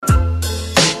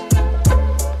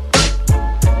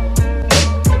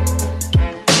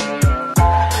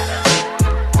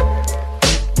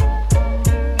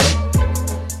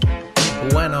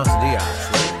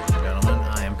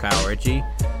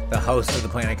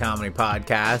Planet Comedy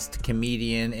Podcast,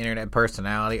 comedian, internet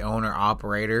personality, owner,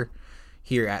 operator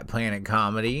here at Planet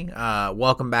Comedy.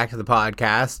 Welcome back to the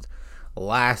podcast.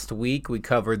 Last week we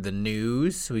covered the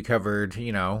news. We covered,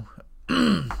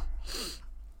 all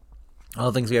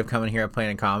the things we have coming here at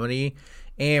Planet Comedy.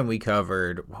 And we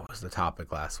covered, what was the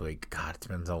topic last week? God, it's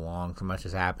been so long. So much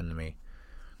has happened to me.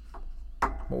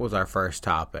 What was our first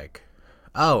topic?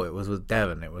 Oh, it was with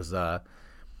Devin. It was,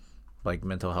 like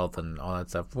mental health and all that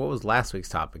stuff. What was last week's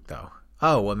topic, though?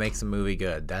 Oh, what makes a movie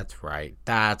good? That's right.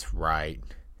 I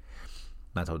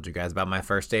told you guys about my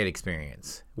first date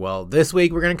experience. Well, this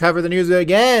week we're going to cover the news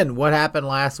again. What happened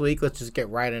last week? Let's just get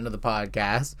right into the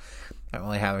podcast. I don't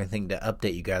really have anything to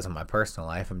update you guys on my personal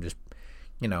life. I'm just,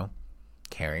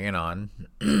 carrying on.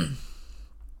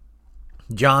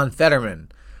 John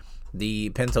Fetterman, the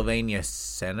Pennsylvania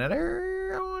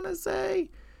senator, I want to say,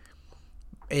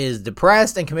 is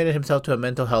depressed and committed himself to a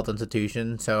mental health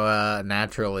institution. So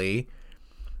naturally,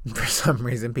 for some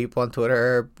reason, people on Twitter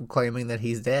are claiming that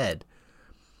he's dead.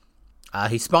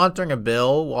 He's sponsoring a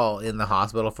bill while in the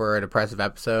hospital for a depressive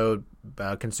episode.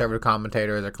 Conservative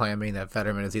commentators are claiming that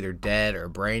Fetterman is either dead or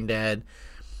brain dead,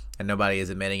 and nobody is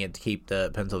admitting it to keep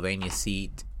the Pennsylvania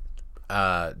seat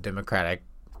Democratic.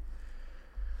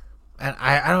 And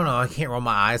I don't know, I can't roll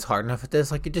my eyes hard enough at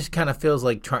this. Like, it just kind of feels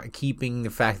like keeping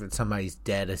the fact that somebody's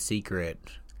dead a secret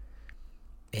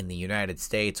in the United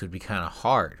States would be kind of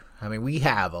hard. I mean, we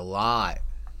have a lot.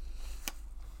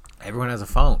 Everyone has a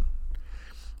phone.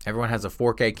 Everyone has a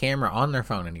 4K camera on their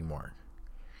phone anymore.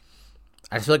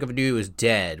 I just feel like if a dude was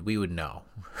dead, we would know.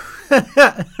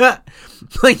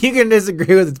 Like, you can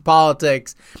disagree with his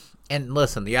politics. And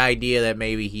listen, the idea that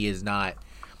maybe he is not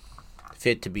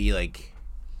fit to be, like,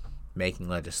 making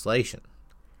legislation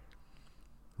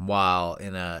while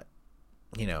in a,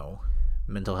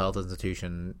 mental health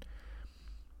institution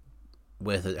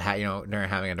with, they're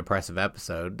having a depressive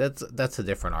episode. That's a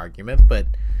different argument, but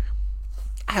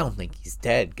I don't think he's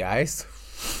dead, guys.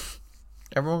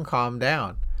 Everyone calm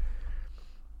down.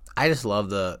 I just love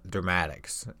the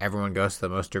dramatics. Everyone goes to the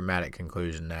most dramatic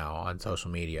conclusion now on social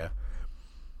media.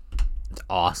 It's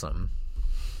awesome.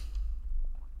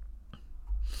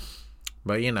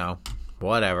 But,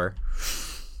 whatever.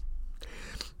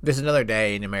 There's another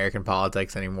day in American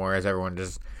politics anymore, as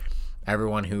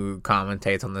everyone who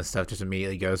commentates on this stuff just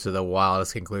immediately goes to the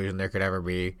wildest conclusion there could ever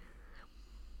be.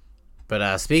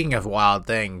 But speaking of wild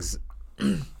things,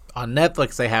 on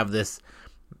Netflix they have this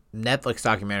Netflix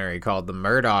documentary called The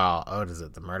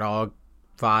Murdaugh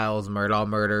Files, Murdaugh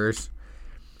Murders.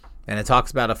 And it talks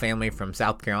about a family from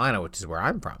South Carolina, which is where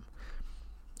I'm from.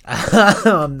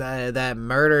 That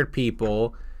murdered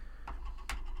people,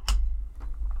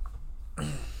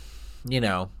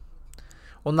 well,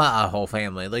 not a whole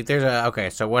family. Like,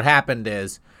 so what happened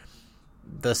is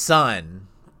the son,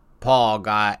 Paul,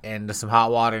 got into some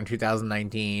hot water in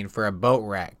 2019 for a boat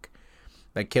wreck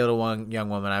that killed one young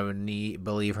woman. I would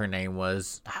believe her name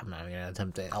was, I'm not even going to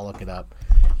attempt it, I'll look it up.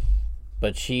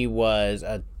 But she was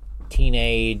a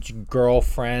teenage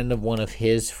girlfriend of one of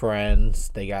his friends.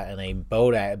 They got in a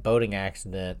boating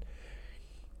accident,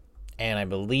 and I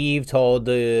believe told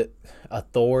the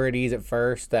authorities at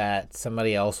first that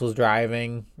somebody else was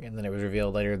driving, and then it was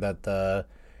revealed later that the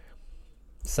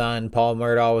son, Paul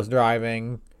Murdaugh, was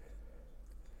driving.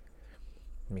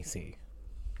 Let me see.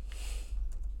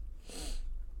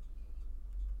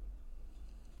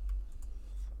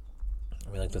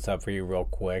 Let me look this up for you real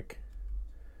quick.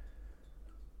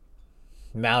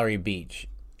 Mallory Beach.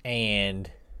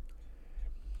 And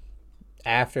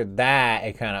after that,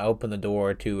 it kind of opened the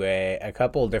door to a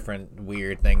couple of different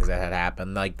weird things that had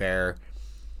happened. Like the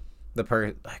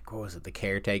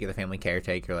caretaker, the family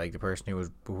caretaker, like the person who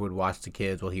would watch the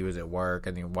kids while he was at work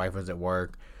and the wife was at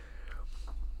work.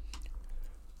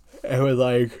 It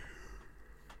would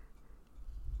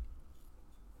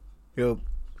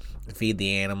feed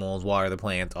the animals, water the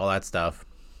plants, all that stuff.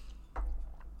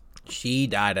 She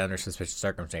died under suspicious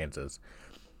circumstances.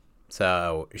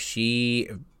 So she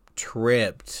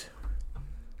tripped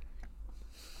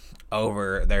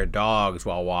over their dogs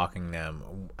while walking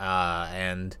them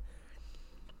and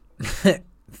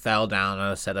fell down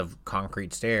a set of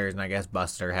concrete stairs and I guess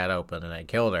busted her head open and it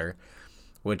killed her,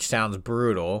 which sounds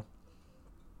brutal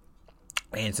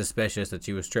and suspicious that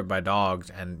she was tripped by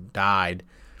dogs and died.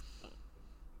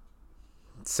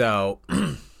 So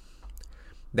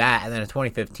that, and then a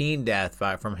 2015 death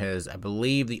from his, I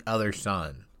believe, the other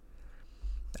son.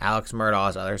 Alex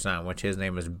Murdaugh's other son, which his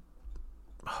name is,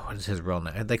 what is his real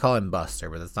name? They call him Buster,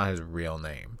 but that's not his real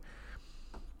name.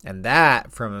 And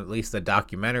that, from at least the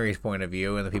documentary's point of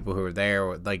view and the people who were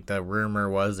there, like, the rumor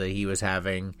was that he was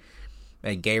having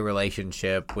a gay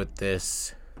relationship with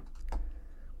this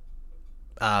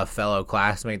fellow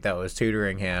classmate that was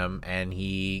tutoring him, and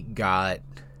he got,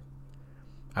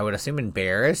 I would assume,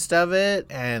 embarrassed of it,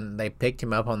 and they picked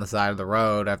him up on the side of the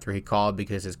road after he called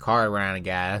because his car ran out of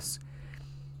gas.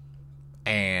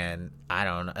 And I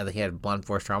don't know, he had blunt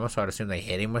force trauma, so I'd assume they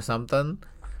hit him with something.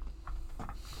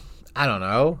 I don't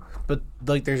know, but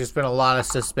like, there's just been a lot of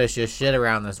suspicious shit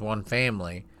around this one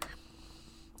family,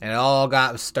 and it all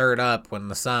got stirred up when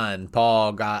the son,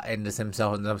 Paul, got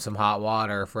himself into some hot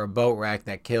water for a boat wreck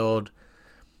that killed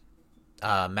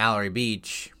Mallory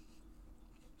Beach.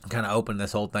 Kind of opened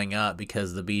this whole thing up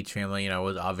because the Beach family,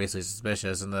 was obviously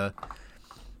suspicious,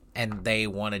 and they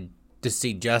wanted to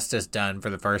see justice done for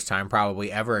the first time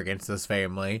probably ever against this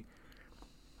family.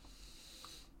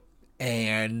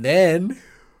 And then,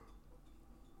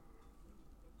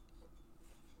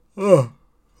 oh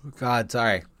God,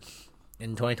 sorry.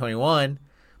 In 2021,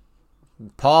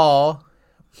 Paul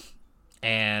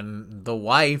and the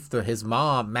wife, his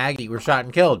mom, Maggie, were shot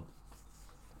and killed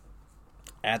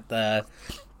at the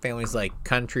family's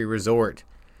country resort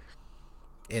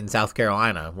in South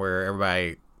Carolina, where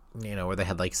everybody, where they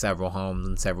had several homes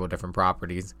and several different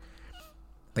properties.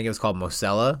 I think it was called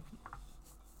Mosella.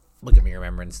 Look at me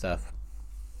remembering stuff.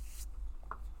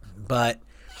 But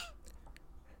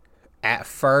at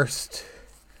first,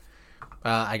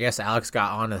 I guess Alex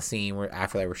got on the scene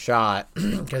after they were shot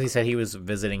because he said he was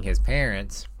visiting his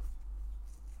parents,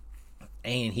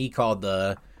 and he made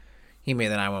the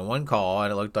 911 call,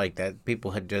 and it looked like that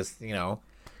people had just,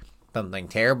 something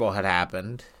terrible had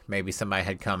happened. Maybe somebody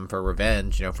had come for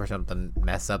revenge, for something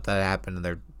messed up that happened to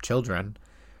their children.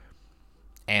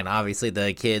 And obviously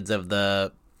the kids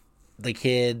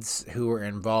who were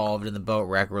involved in the boat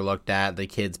wreck were looked at. The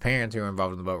kids' parents who were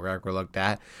involved in the boat wreck were looked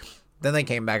at. Then they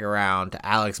came back around to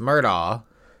Alex Murdaugh,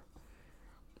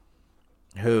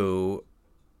 who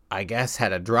I guess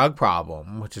had a drug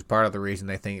problem, which is part of the reason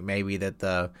they think maybe that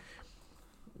the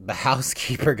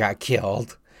housekeeper got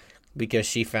killed, because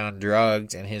she found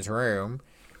drugs in his room.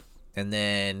 And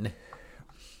then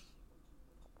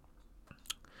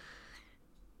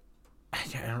I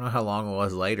don't know how long it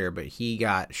was later, but he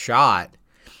got shot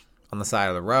on the side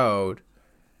of the road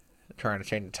trying to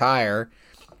change a tire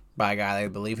by a guy they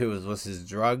believe who was his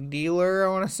drug dealer, I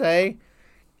want to say.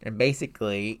 And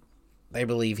basically, they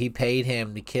believe he paid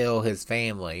him to kill his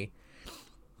family.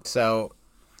 So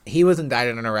he was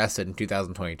indicted and arrested in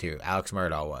 2022. Alex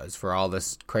Murdaugh was, for all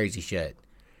this crazy shit.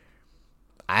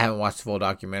 I haven't watched the full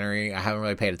documentary. I haven't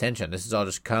really paid attention. This has all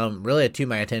just come really to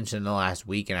my attention in the last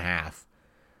week and a half.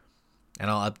 And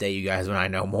I'll update you guys when I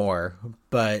know more.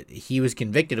 But he was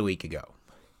convicted a week ago.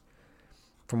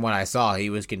 From what I saw, he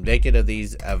was convicted of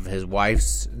his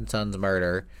wife's and son's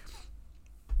murder,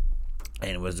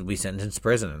 and was sentenced to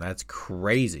prison. And that's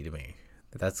crazy to me.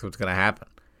 That's what's going to happen.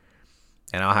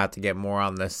 And I'll have to get more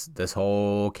on this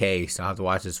whole case. I'll have to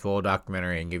watch this full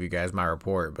documentary and give you guys my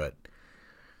report. But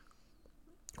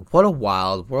what a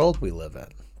wild world we live in.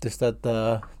 Just that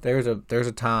there's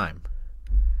a time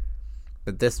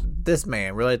that this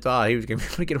man really thought he was going to be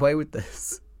able to get away with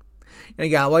this. And he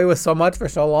got away with so much for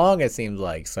so long, it seems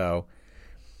like. So,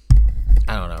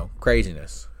 I don't know.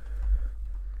 Craziness.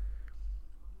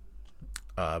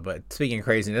 But speaking of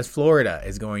craziness, Florida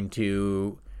is going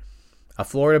to... A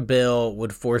Florida bill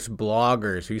would force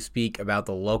bloggers who speak about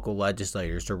the local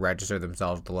legislators to register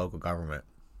themselves with the local government.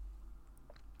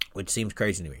 Which seems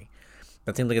crazy to me.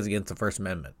 That seems like it's against the First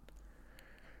Amendment.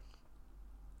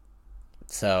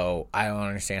 So, I don't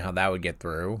understand how that would get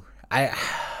through. I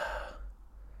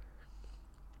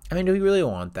mean, do we really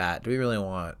want that? Do we really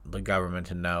want the government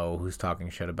to know who's talking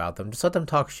shit about them? Just let them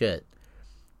talk shit.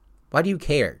 Why do you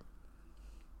care?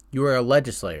 You are a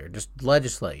legislator. Just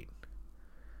legislate.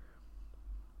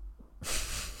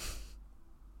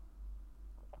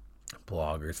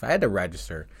 Bloggers. If I had to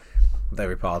register with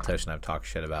every politician I've talked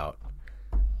shit about,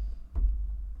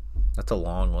 that's a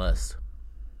long list.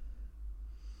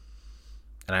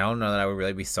 And I don't know that I would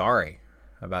really be sorry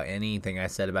about anything I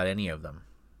said about any of them.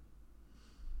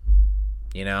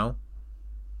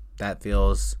 That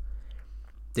feels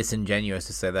disingenuous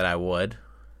to say that I would.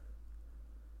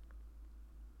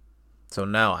 So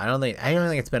no, I don't think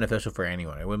it's beneficial for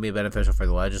anyone. It wouldn't be beneficial for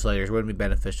the legislators. It wouldn't be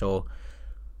beneficial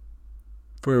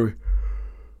for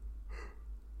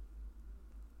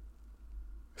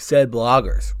said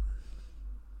bloggers.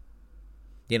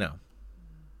 I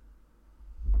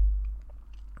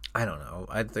don't know.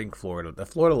 I think the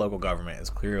Florida local government is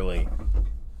clearly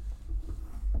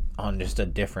on just a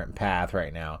different path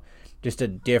right now. Just a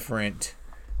different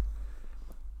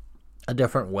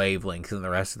wavelength than the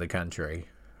rest of the country.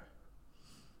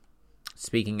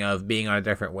 speaking of being on a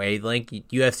different wavelength,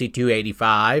 UFC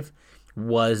 285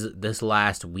 was this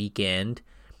last weekend.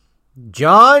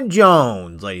 Jon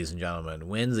Jones, ladies and gentlemen,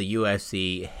 wins the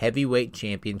UFC Heavyweight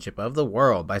Championship of the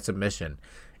World by submission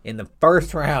in the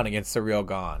first round against Ciryl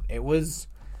Gane. It was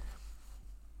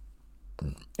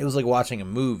like watching a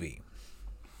movie.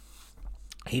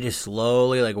 He just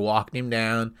slowly walked him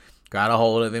down, got a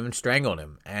hold of him, and strangled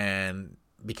him, and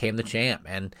became the champ.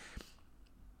 And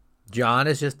Jon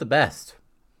is just the best.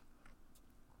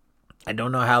 I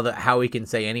don't know how we can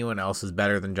say anyone else is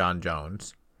better than Jon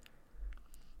Jones,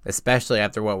 especially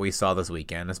after what we saw this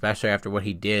weekend, especially after what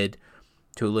he did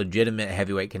to a legitimate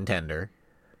heavyweight contender.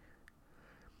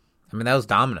 I mean, that was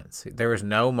dominance. There was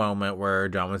no moment where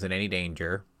Jon was in any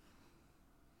danger,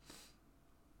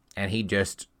 and he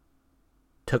just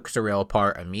took Ciryl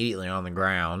apart immediately on the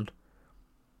ground.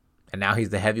 And now he's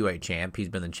the heavyweight champ. He's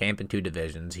been the champ in 2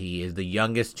 divisions. He is the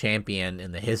youngest champion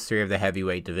in the history of the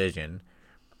heavyweight division,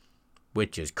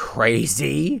 which is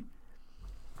crazy.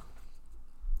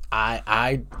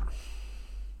 I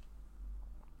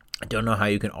don't know how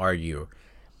you can argue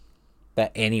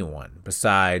that anyone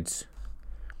besides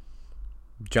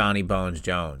Johnny Bones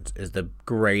Jones is the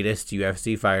greatest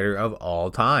UFC fighter of all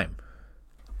time.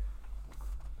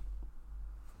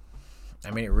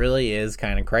 I mean, it really is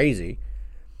kind of crazy.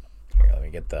 Here, let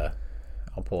me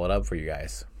I'll pull it up for you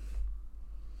guys.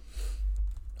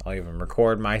 I'll even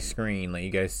record my screen, let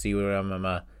you guys see what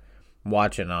I'm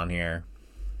watching on here.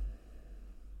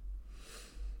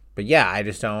 But yeah, I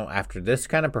just don't, after this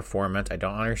kind of performance, I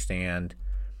don't understand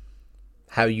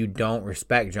how you don't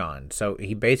respect Jon. So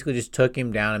he basically just took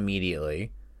him down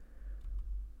immediately.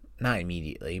 Not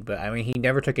immediately, but I mean, he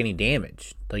never took any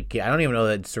damage. I don't even know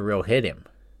that Ciryl hit him.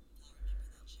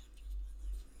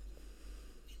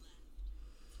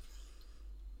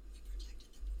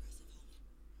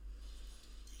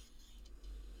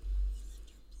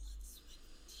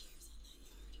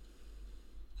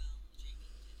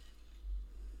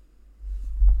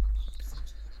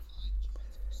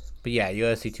 But yeah,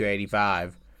 UFC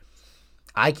 285.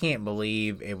 I can't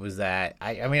believe it was that.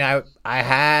 I mean, I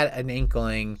had an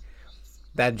inkling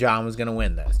that Jon was going to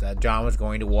win this. That Jon was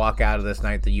going to walk out of this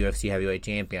night the UFC heavyweight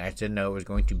champion. I just didn't know it was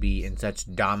going to be in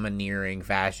such domineering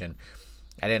fashion.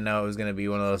 I didn't know it was going to be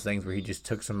one of those things where he just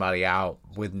took somebody out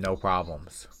with no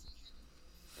problems.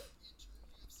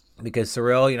 Because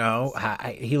Ciryl,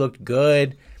 he looked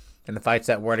good in the fights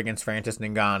that were against Francis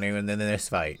Ngannou and then in this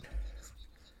fight.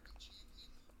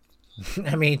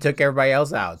 I mean, he took everybody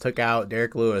else out. Took out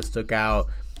Derek Lewis. Took out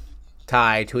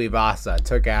Tai Tuivasa.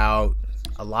 Took out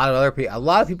a lot of other people. A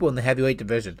lot of people in the heavyweight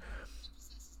division.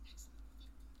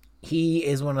 He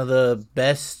is one of the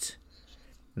best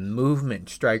movement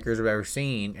strikers I've ever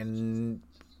seen. And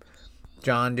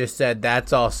Jon just said,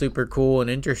 that's all super cool and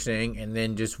interesting. And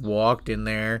then just walked in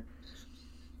there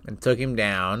and took him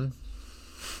down.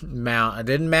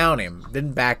 Didn't mount him.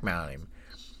 Didn't back mount him.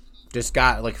 Just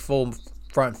got full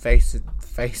front face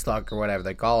lock or whatever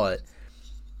they call it.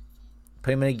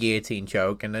 Put him in a guillotine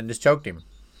choke and then just choked him.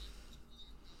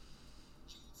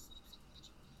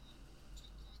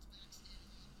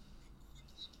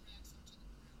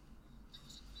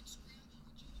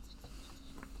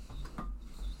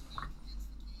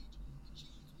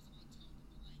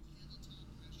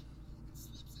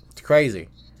 It's crazy.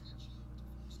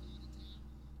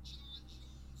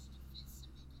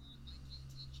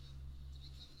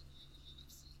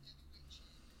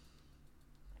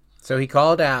 So he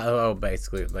called out,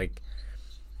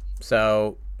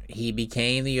 so he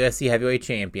became the UFC heavyweight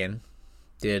champion,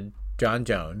 did Jon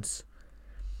Jones,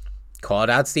 called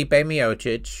out Stipe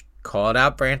Miocic, called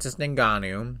out Francis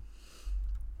Ngannou.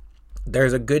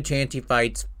 There's a good chance he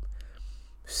fights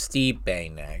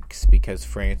Stipe next, because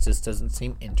Francis doesn't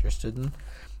seem interested in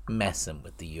messing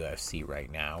with the UFC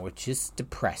right now, which is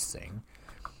depressing.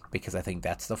 Because I think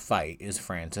that's the fight, is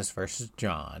Francis versus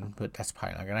Jon. But that's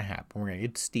probably not going to happen. We're going to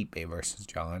get Stipe versus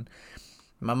Jon.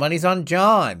 My money's on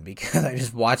Jon, because I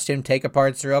just watched him take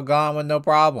apart Ciryl Gane with no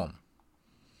problem.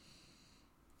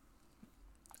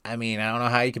 I mean, I don't know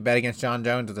how you could bet against Jon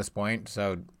Jones at this point.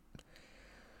 So,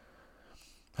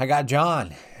 I got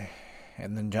Jon.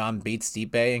 And then Jon beats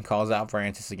Stipe and calls out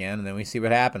Francis again. And then we see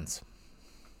what happens.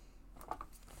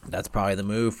 That's probably the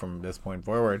move from this point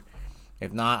forward.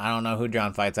 If not, I don't know who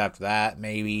Jon fights after that.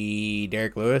 Maybe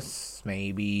Derek Lewis.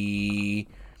 Maybe,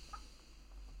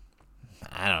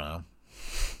 I don't know,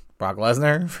 Brock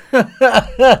Lesnar.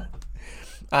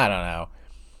 I don't know.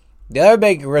 The other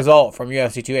big result from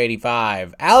UFC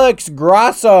 285, Alex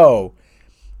Grasso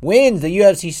wins the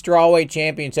UFC Strawweight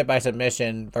Championship by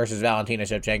submission versus Valentina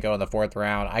Shevchenko in the 4th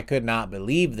round. I could not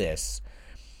believe this.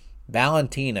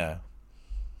 Valentina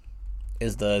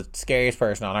is the scariest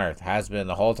person on earth. Has been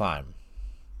the whole time.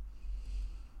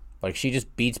 Like, she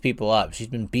just beats people up. She's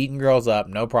been beating girls up,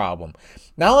 no problem.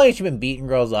 Not only has she been beating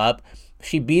girls up,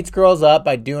 she beats girls up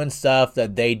by doing stuff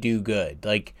that they do good.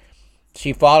 Like,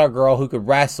 she fought a girl who could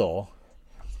wrestle,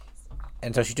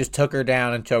 and so she just took her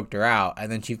down and choked her out.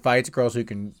 And then she fights girls who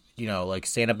can, like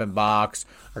stand up and box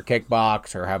or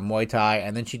kickbox or have Muay Thai,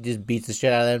 and then she just beats the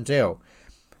shit out of them too.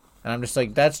 And I'm just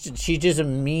like, she's just a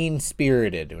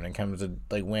mean-spirited when it comes to,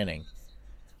 like, winning.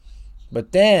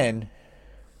 But then,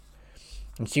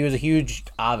 and she was a huge,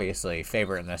 obviously,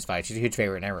 favorite in this fight. She's a huge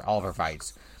favorite in all of her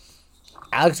fights.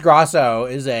 Alex Grasso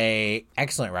is a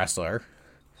excellent wrestler,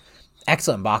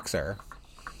 excellent boxer,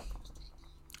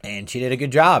 and she did a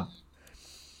good job.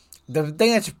 The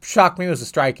thing that shocked me was the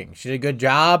striking. She did a good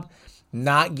job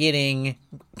not getting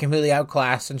completely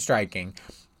outclassed in striking.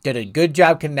 Did a good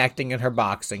job connecting in her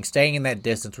boxing, staying in that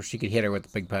distance where she could hit her with the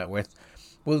big punch,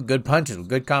 with good punches, with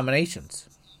good combinations.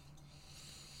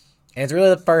 And it's really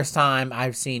the first time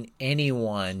I've seen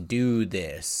anyone do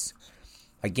this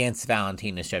against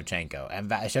Valentina Shevchenko.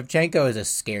 And Shevchenko is a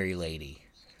scary lady.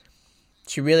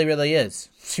 She really, really is.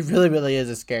 She really, really is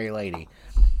a scary lady.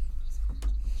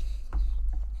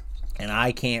 And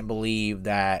I can't believe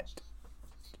that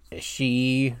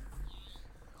she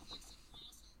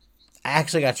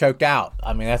actually got choked out.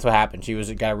 I mean, that's what happened. She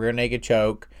got a rear naked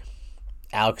choke.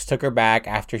 Alex took her back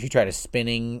after she tried a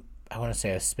spinning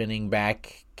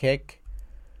back kick.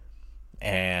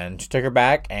 And she took her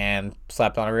back and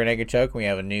slapped on a rear naked choke. And we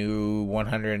have a new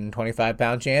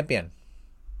 125-pound champion.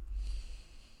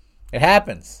 It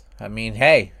happens. I mean,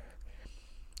 hey.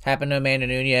 Happened to Amanda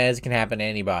Nunes, it can happen to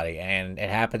anybody. And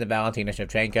it happened to Valentina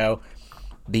Shevchenko.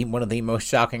 One of the most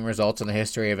shocking results in the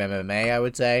history of MMA, I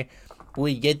would say.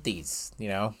 We get these,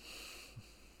 It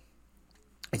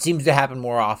seems to happen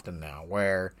more often now,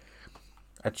 where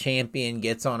a champion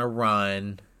gets on a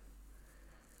run,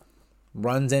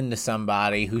 runs into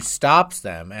somebody who stops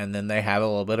them, and then they have a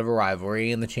little bit of a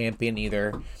rivalry, and the champion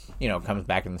either, comes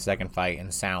back in the second fight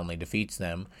and soundly defeats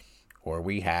them, or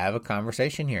we have a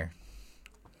conversation here.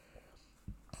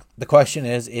 The question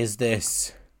is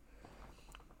this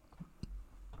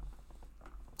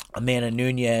Amanda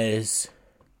Nunes,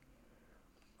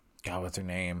 God, what's her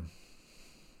name?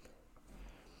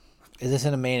 Is this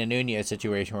an Amanda Nunes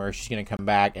situation where she's going to come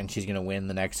back and she's going to win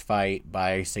the next fight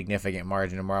by a significant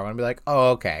margin tomorrow? I'm going to be like,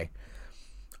 oh, okay.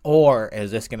 Or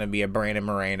is this going to be a Brandon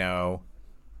Moreno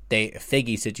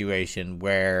Figgy situation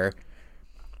where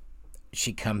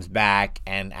she comes back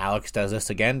and Alex does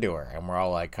this again to her? And we're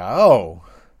all like, oh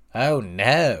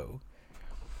no.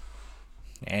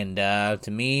 And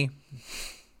to me,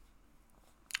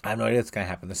 I have no idea what's going to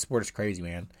happen. This sport is crazy,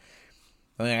 man.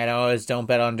 The thing I know is don't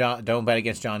bet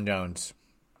against John Jones.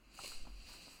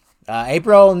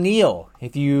 April O'Neil.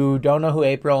 If you don't know who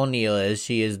April O'Neil is,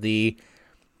 she is the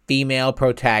female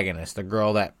protagonist, the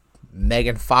girl that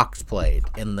Megan Fox played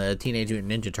in the Teenage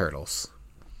Mutant Ninja Turtles.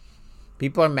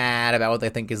 People are mad about what they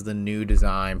think is the new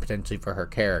design potentially for her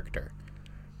character.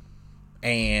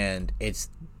 And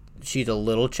she's a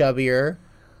little chubbier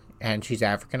and she's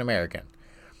African American.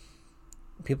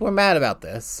 People are mad about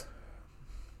this.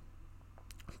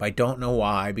 But I don't know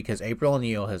why, because April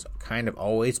O'Neil has kind of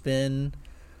always been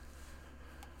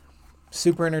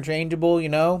super interchangeable,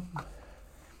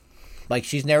 Like,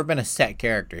 she's never been a set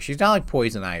character. She's not like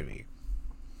Poison Ivy,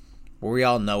 where we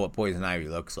all know what Poison Ivy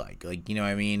looks like. Like, you know what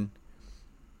I mean?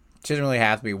 She doesn't really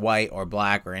have to be white or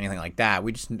black or anything like that.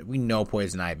 We know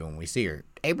Poison Ivy when we see her.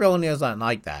 April O'Neil's not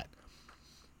like that.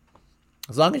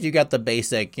 As long as you got the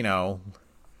basic,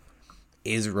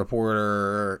 is a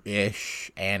reporter-ish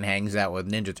and hangs out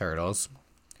with Ninja Turtles.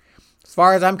 As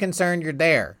far as I'm concerned, you're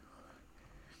there.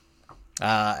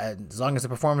 As long as the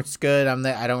performance is good,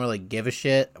 I don't really give a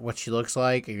shit what she looks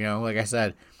like. Like I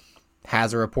said,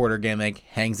 has a reporter gimmick,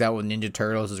 hangs out with Ninja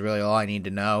Turtles is really all I need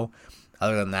to know.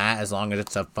 Other than that, as long as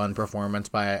it's a fun performance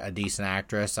by a decent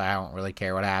actress, I don't really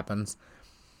care what happens.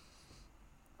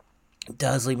 It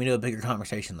does lead me to a bigger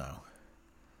conversation, though.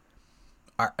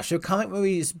 Should comic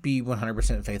movies be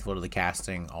 100% faithful to the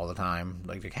casting all the time?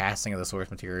 Like, the casting of the source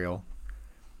material?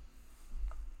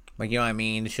 Like, you know what I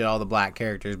mean? Should all the black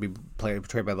characters be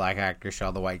portrayed by black actors? Should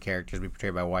all the white characters be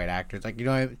portrayed by white actors? Like,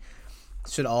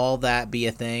 should all that be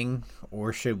a thing?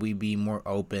 Or should we be more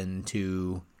open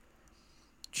to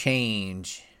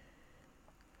change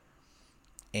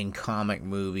in comic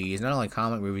movies? Not only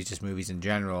comic movies, just movies in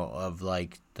general, of,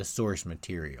 like, the source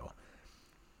material.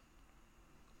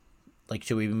 Like,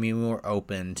 should we be more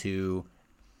open to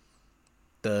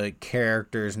the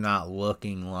characters not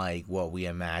looking like what we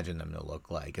imagine them to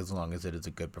look like, as long as it is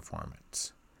a good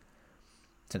performance.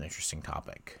 It's an interesting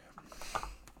topic.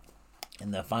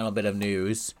 And the final bit of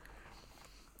news,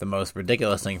 the most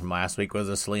ridiculous thing from last week was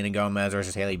the Selena Gomez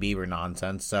versus Hailey Bieber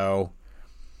nonsense. So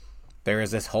there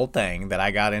is this whole thing that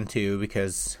I got into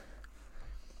because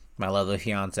my lovely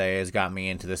fiance has got me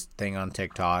into this thing on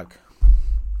TikTok.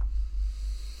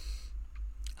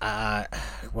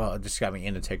 Well, it just got me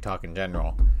into TikTok in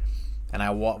general. And I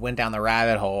went down the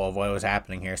rabbit hole of what was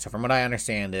happening here. So from what I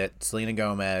understand it, Selena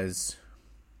Gomez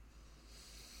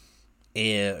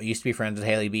used to be friends with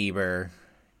Hailey Bieber,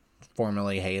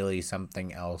 formerly Hailey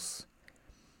something else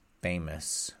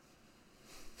famous.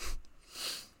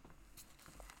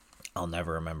 I'll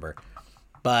never remember.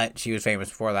 But she was famous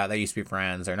before that. They used to be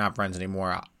friends. They're not friends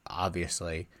anymore,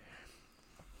 obviously.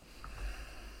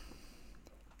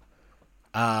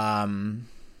 And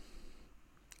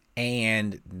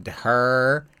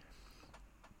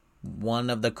one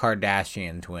of the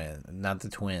Kardashian twins, not the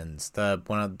twins,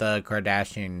 one of the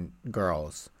Kardashian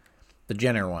girls, the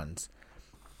Jenner ones.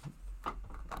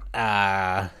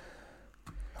 I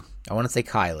want to say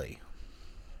Kylie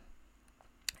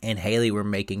and Hailey were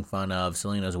making fun of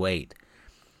Selena's weight,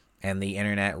 and the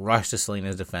internet rushed to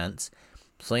Selena's defense.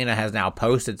 Selena has now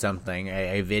posted something,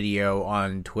 a video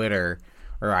on Twitter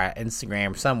or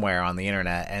Instagram, somewhere on the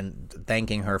internet, and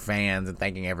thanking her fans and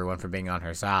thanking everyone for being on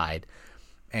her side.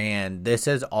 And this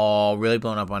has all really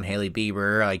blown up on Hailey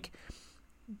Bieber. Like,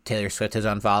 Taylor Swift has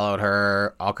unfollowed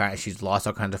her. She's lost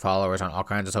all kinds of followers on all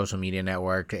kinds of social media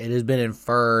networks. It has been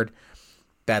inferred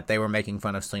that they were making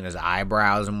fun of Selena's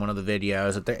eyebrows in one of the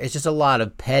videos. It's just a lot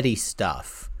of petty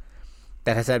stuff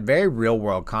that has had very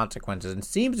real-world consequences and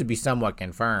seems to be somewhat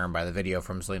confirmed by the video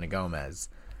from Selena Gomez.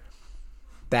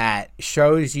 That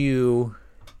shows you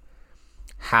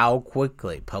how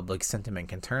quickly public sentiment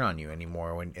can turn on you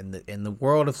anymore when in the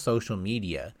world of social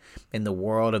media, in the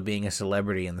world of being a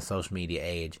celebrity in the social media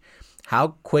age, how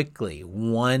quickly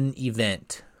one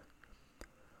event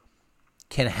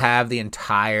can have the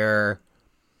entire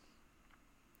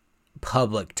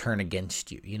public turn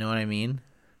against you. You know what I mean?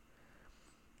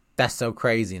 That's so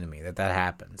crazy to me that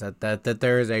happens. That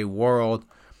there is a world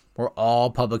where all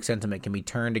public sentiment can be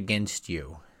turned against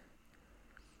you.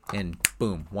 And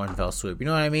boom, one fell swoop. You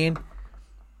know what I mean?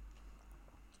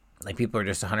 Like, people are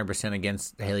just 100%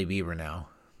 against Hailey Bieber now.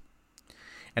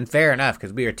 And fair enough,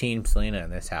 because we are Team Selena in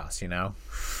this house, you know?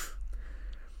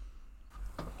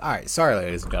 Alright, sorry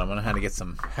ladies and gentlemen. I had to get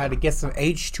some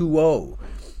H2O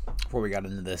before we got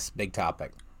into this big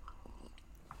topic.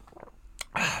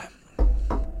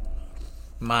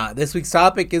 This week's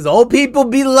topic is old people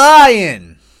be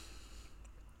lying.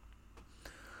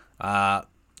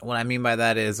 What I mean by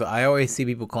that is, I always see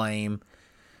people claim,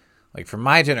 like from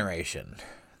my generation,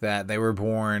 that they were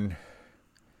born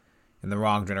in the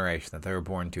wrong generation, that they were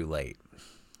born too late.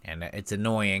 And it's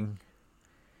annoying,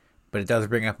 but it does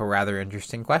bring up a rather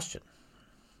interesting question.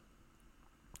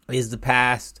 Is the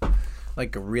past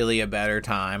like really a better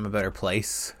time, a better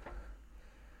place?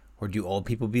 Or do old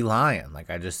people be lying,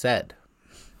 like I just said?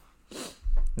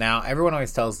 Now, everyone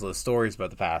always tells the stories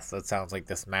about the past. That sounds like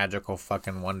this magical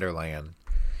fucking wonderland.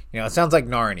 You know, it sounds like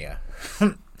Narnia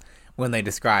when they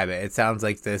describe it. It sounds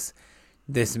like this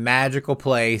magical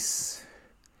place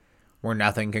where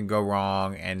nothing can go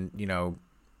wrong, and, you know,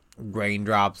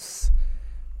 raindrops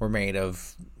were made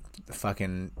of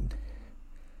fucking,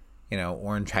 you know,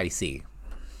 orange icy.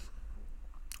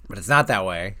 But it's not that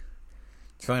way.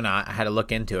 It's really not. I had to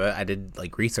look into it. I did,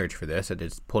 like, research for this. I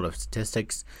just pulled up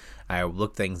statistics. I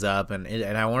looked things up, and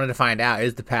I wanted to find out,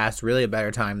 is the past really a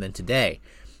better time than today?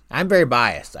 I'm very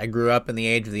biased. I grew up in the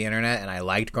age of the internet, and I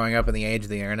liked growing up in the age of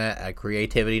the internet.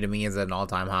 Creativity to me is at an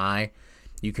all-time high.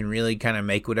 You can really kind of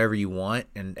make whatever you want,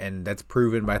 and that's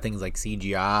proven by things like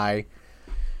CGI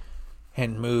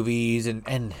and movies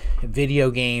and video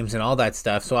games and all that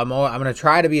stuff. So I'm going to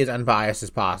try to be as unbiased as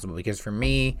possible, because for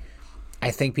me,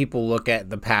 I think people look at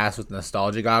the past with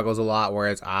nostalgia goggles a lot,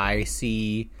 whereas I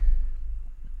see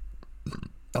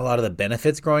a lot of the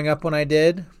benefits growing up when I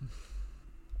did.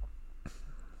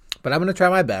 But I'm going to try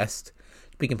my best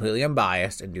to be completely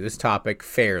unbiased and do this topic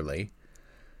fairly.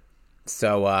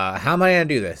 So, how am I going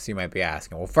to do this, you might be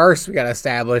asking? Well, first, we got to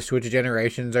establish which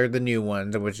generations are the new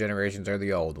ones and which generations are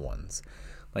the old ones.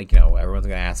 Like, you know, everyone's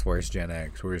going to ask, where's Gen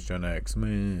X? Where's Gen X? All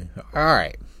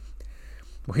right.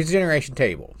 Well, here's the generation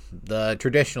table. The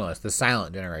traditionalist, the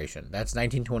silent generation. That's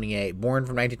 1928, born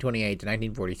from 1928 to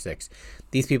 1946.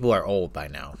 These people are old by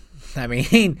now. I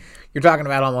mean, you're talking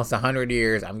about almost 100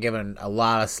 years. I'm giving a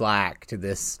lot of slack to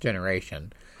this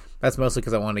generation. That's mostly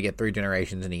because I wanted to get 3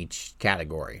 generations in each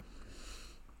category.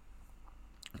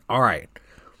 All right.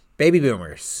 Baby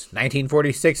boomers,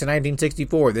 1946 and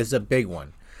 1964. This is a big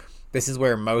one. This is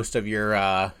where most of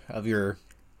your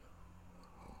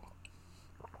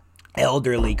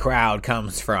elderly crowd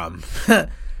comes from. This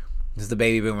is the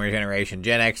baby boomer generation.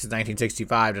 Gen X is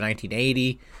 1965 to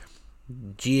 1980.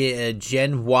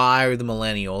 Gen Y are the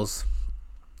millennials.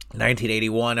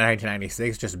 1981 to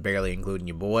 1996, just barely including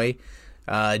your boy.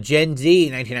 Gen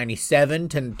Z, 1997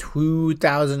 to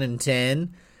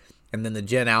 2010. And then the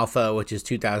Gen Alpha, which is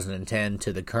 2010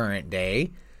 to the current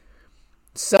day.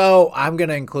 So I'm going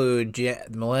to include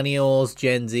millennials,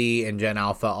 Gen Z, and Gen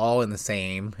Alpha all in the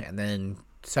same. And then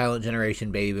silent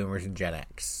generation, baby boomers, and Gen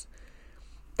X.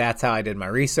 That's how I did my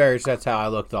research. That's how I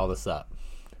looked all this up.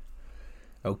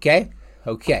 Okay.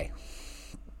 I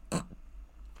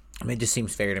mean, it just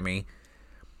seems fair to me.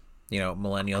 You know,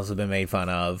 millennials have been made fun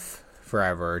of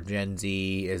forever. Gen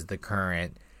Z is the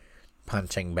current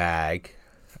punching bag.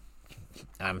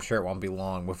 I'm sure it won't be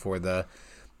long before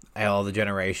all the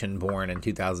generation born in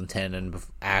 2010 and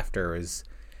after is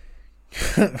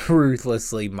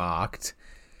ruthlessly mocked.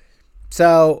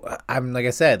 So, like I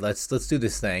said, let's do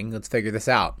this thing. Let's figure this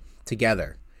out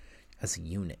together as a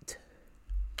unit.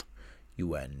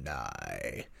 You and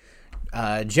I.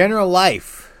 General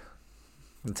life.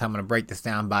 That's how I'm going to break this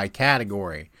down by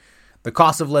category. The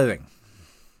cost of living.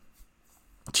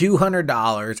 $200 in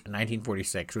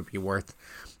 1946 would be worth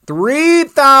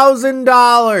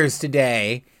 $3,000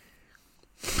 today.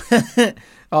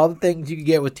 All the things you could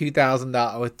get with $200 in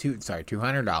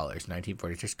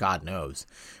 1946. God knows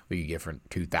what you get for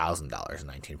 $2,000 in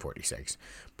 1946.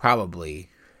 Probably,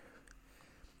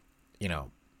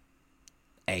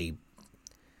 a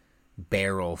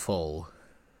barrel full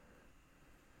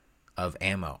of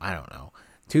ammo. I don't know.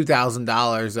 $200 in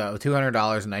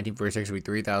 1946 would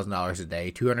be $3,000 a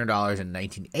day. $200 in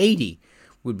 1980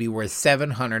 would be worth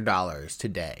 $700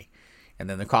 today. And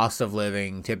then the cost of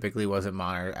living typically wasn't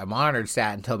monitored. A monitored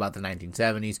stat until about the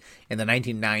 1970s. In the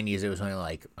 1990s, it was only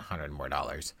like $100 more.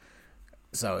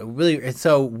 So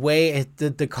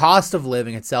the cost of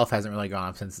living itself hasn't really gone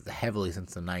up heavily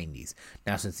since the 90s.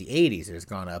 Now since the 80s, it's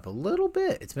gone up a little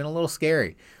bit. It's been a little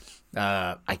scary.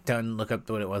 I didn't look up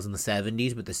what it was in the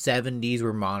 70s, but the 70s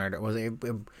were monitored.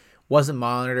 It wasn't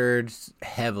monitored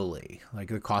heavily, like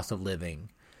the cost of living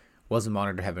wasn't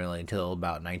monitored heavily until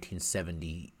about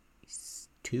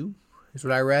 1972 is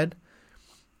what I read.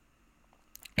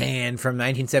 And from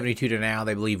 1972 to now,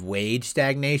 they believe wage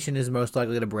stagnation is most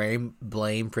likely to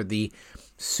blame for the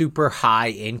super high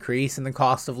increase in the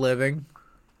cost of living.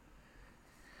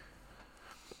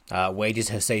 Wages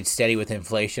have stayed steady with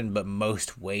inflation, but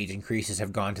most wage increases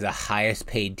have gone to the highest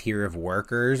paid tier of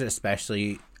workers,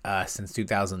 especially since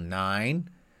 2009.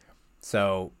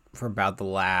 So for about the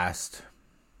last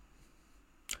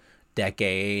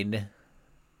decade,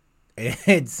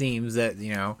 it seems that,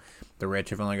 the rich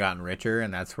have only gotten richer,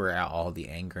 and that's where all the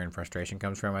anger and frustration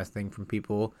comes from, I think, from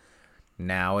people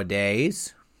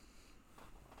nowadays.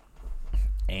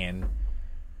 And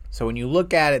so when you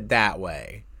look at it that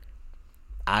way,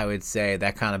 I would say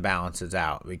that kind of balances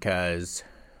out, because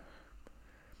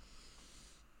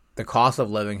the cost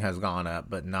of living has gone up,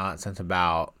 but not since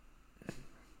about,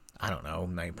 I don't know,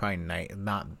 probably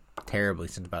not terribly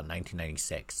since about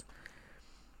 1996.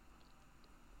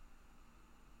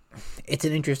 It's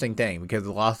an interesting thing because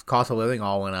the cost of living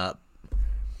all went up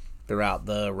throughout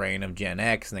the reign of Gen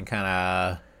X and then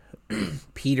kind of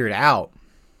petered out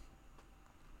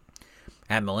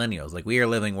at millennials. Like, we are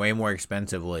living way more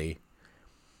expensively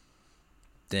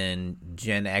than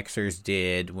Gen Xers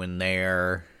did when they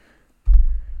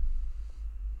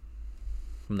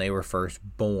were first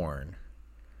born,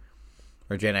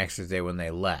 or Gen Xers did when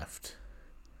they left.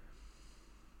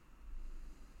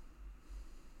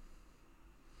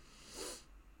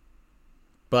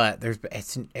 But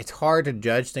it's hard to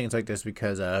judge things like this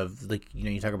because of,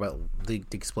 you talk about the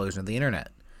explosion of the internet,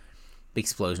 the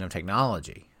explosion of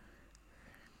technology.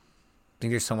 I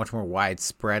think there's so much more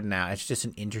widespread now. It's just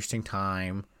an interesting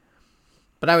time.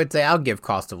 But I would say I'll give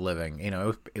cost of living.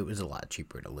 It was a lot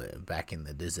cheaper to live back in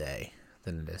the day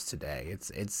than it is today.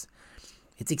 It's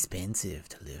expensive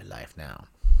to live life now.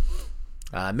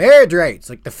 Marriage rates,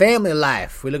 like the family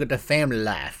life. We look at the family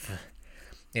life.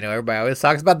 Everybody always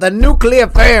talks about the nuclear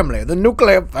family. The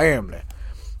nuclear family.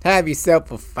 Have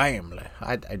yourself a family.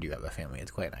 I do have a family.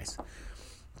 It's quite nice.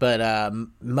 But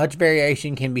much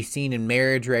variation can be seen in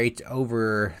marriage rates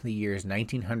over the years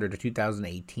 1900 to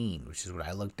 2018, which is what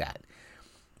I looked at,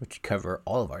 which cover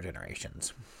all of our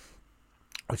generations.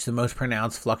 Which the most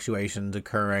pronounced fluctuations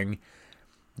occurring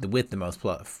with the most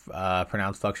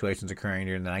pronounced fluctuations occurring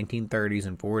during the 1930s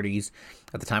and 40s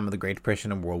at the time of the Great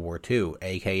Depression and World War II,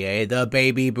 aka the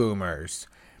baby boomers.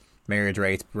 Marriage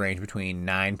rates range between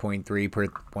 9.3 per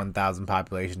 1,000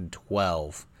 population to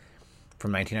 12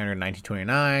 from 1900 to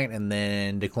 1929, and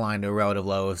then declined to a relative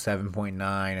low of 7.9 in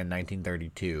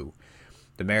 1932.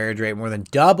 The marriage rate more than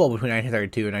doubled between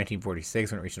 1932 and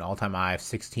 1946 when it reached an all-time high of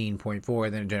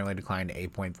 16.4, then it generally declined to 8.4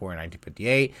 in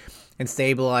 1958 and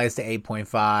stabilized to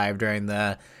 8.5 during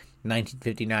the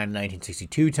 1959 to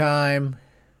 1962 time.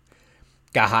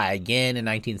 Got high again in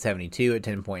 1972 at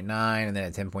 10.9 and then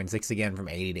at 10.6 again from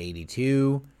 80 to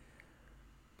 82.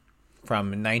 From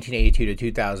 1982 to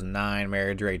 2009,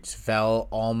 marriage rates fell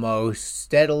almost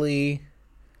steadily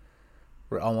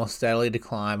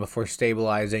declined before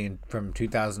stabilizing from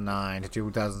 2009 to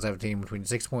 2017 between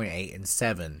 6.8 and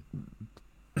 7.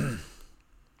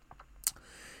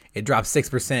 It dropped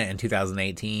 6% in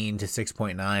 2018 to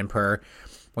 6.9 per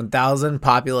 1,000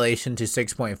 population to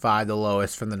 6.5, the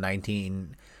lowest from the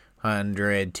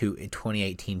 1900 to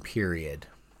 2018 period.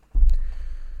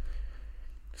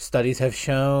 Studies have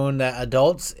shown that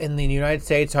adults in the United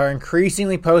States are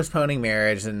increasingly postponing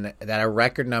marriage and that a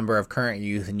record number of current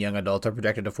youth and young adults are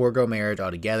projected to forego marriage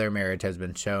altogether. Marriage has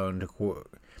been shown to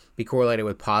be correlated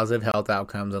with positive health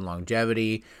outcomes and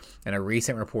longevity, and a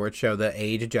recent report showed that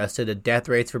age-adjusted death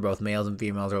rates for both males and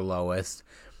females are lowest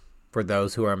for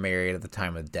those who are married at the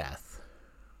time of death.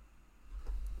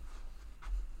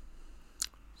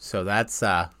 So that's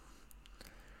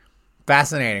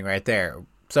fascinating right there.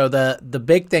 So the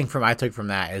big thing I took from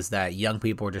that is that young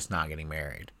people are just not getting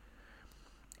married,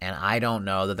 and I don't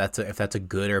know that if that's a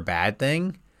good or bad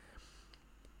thing.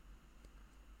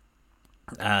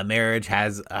 Marriage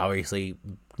has obviously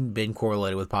been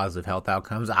correlated with positive health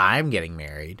outcomes. I'm getting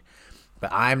married,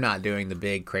 but I'm not doing the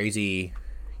big crazy,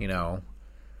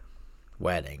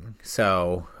 wedding.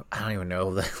 So I don't even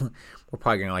know that we're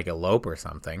probably gonna elope or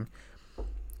something.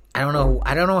 I don't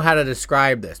know how to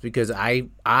describe this because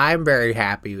I'm very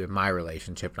happy with my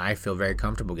relationship and I feel very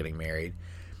comfortable getting married.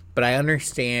 But I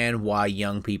understand why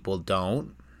young people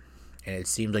don't. And it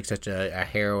seems like such a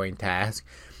harrowing task.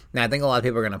 Now, I think a lot of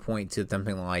people are going to point to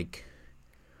something like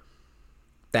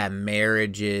that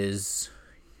marriages,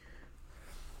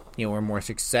 were more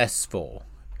successful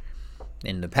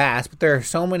in the past. But there are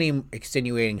so many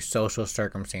extenuating social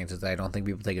circumstances that I don't think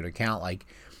people take into account, like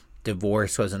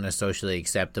divorce wasn't as socially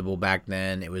acceptable back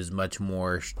then. It was much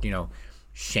more,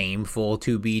 shameful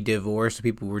to be divorced.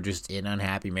 People were just in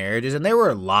unhappy marriages, and there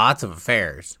were lots of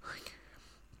affairs.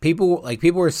 People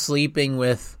were sleeping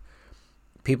with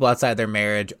people outside their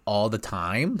marriage all the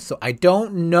time. So I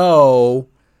don't know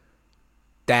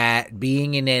that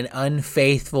being in an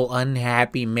unfaithful,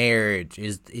 unhappy marriage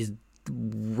is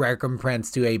recompense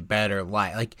to a better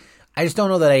life. I just don't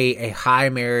know that a high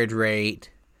marriage rate,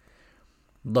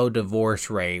 low divorce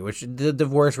rate, which the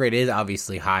divorce rate is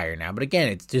obviously higher now, but again,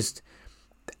 it's just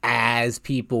as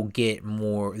people get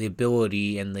more the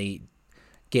ability and they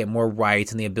get more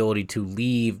rights and the ability to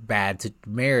leave bad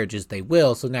marriages, they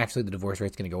will. So naturally, the divorce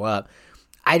rate's going to go up.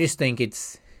 I just think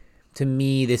to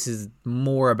me, this is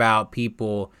more about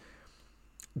people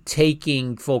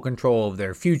taking full control of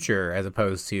their future as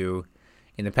opposed to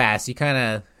in the past. You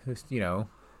kind of,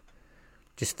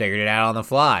 just figured it out on the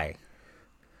fly.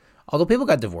 Although people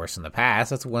got divorced in the past,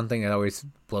 that's one thing that always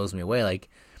blows me away.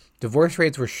 Divorce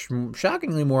rates were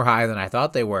shockingly more high than I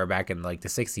thought they were back in the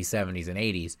 60s, 70s, and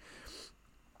 80s.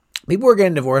 People were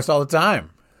getting divorced all the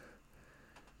time.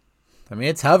 I mean,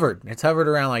 it's hovered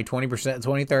around 20%,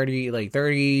 20, 30,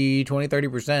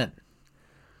 30%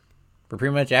 for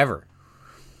pretty much ever.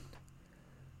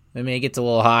 I mean, it gets a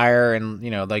little higher in, the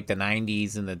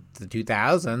 90s and the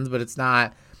 2000s, but it's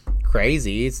not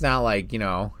crazy. It's not it's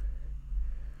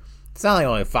not like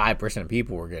only 5% of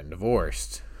people were getting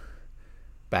divorced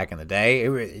back in the day.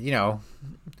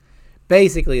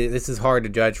 Basically, this is hard to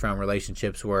judge from.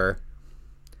 Relationships are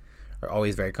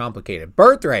always very complicated.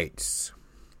 Birth rates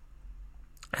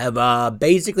have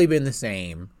basically been the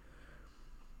same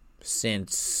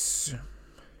since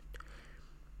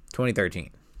 2013.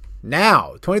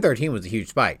 Now, 2013 was a huge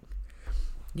spike.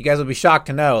 You guys will be shocked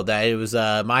to know that it was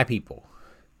my people,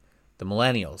 the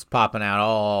millennials, popping out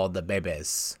all the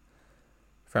babies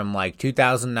from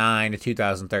 2009 to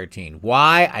 2013.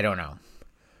 Why? I don't know.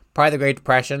 Probably the Great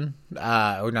Depression,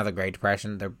 or not the Great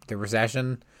Depression, the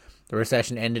recession. The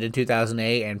recession ended in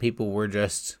 2008, and people were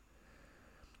just,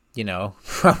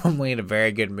 probably in a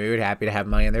very good mood, happy to have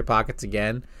money in their pockets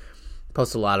again.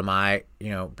 Plus, a lot of my,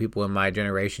 people in my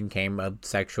generation came of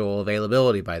sexual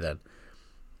availability by then.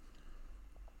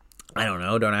 I don't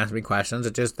know. Don't ask me questions.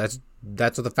 It just that's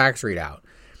what the facts read out.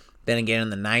 Then again, in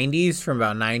the 90s, from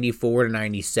about 94 to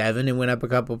 97, it went up a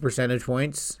couple percentage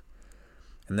points.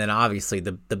 And then obviously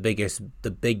the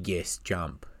biggest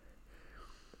jump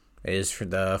is for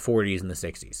the 40s and the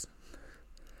 60s.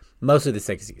 Mostly the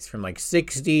 60s. From like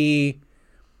 60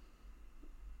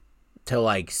 to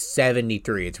like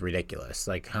 73, it's ridiculous.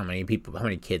 Like how many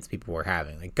kids people were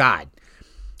having. Like, God,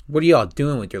 what are y'all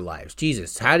doing with your lives?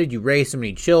 Jesus, how did you raise so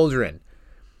many children?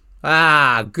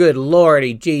 Ah, good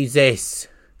Lordy Jesus.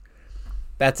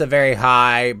 That's a very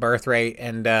high birth rate,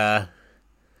 and I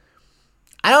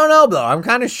don't know, though. I'm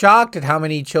kind of shocked at how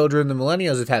many children the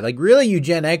millennials have had. Like, really, you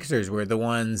Gen Xers were the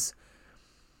ones,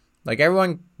 like,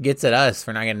 everyone gets at us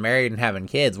for not getting married and having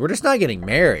kids. We're just not getting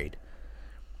married.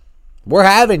 We're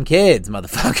having kids,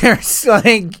 motherfuckers.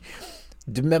 Like,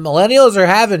 the millennials are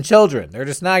having children. They're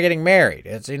just not getting married.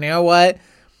 It's, you know what?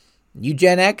 You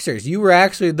Gen Xers, you were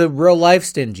actually the real life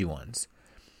stingy ones.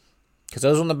 Because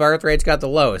those when the birth rates got the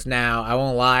lowest. Now, I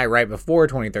won't lie, right before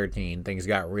 2013, things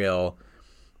got real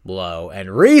low.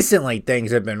 And recently,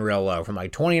 things have been real low. From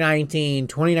like 2019,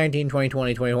 2020,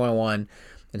 2021, and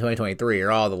 2023 are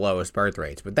all the lowest birth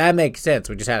rates. But that makes sense.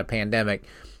 We just had a pandemic.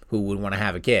 Who would want to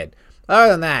have a kid?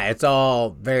 Other than that, it's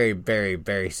all very, very,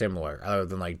 very similar. Other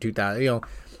than like 2000,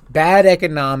 bad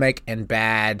economic and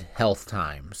bad health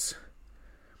times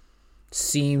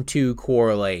seem to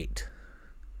correlate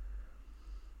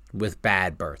with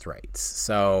bad birth rates.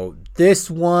 So this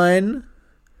one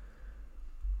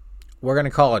we're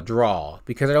gonna call a draw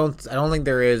because I don't think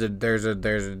there's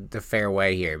a fair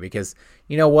way here, because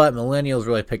you know what, millennials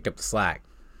really picked up the slack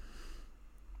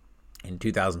in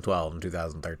 2012 and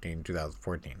 2013,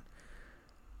 2014.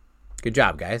 Good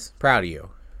job, guys. Proud of you.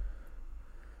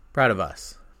 Proud of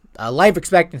us. Life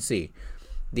expectancy.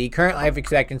 The current life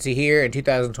expectancy here in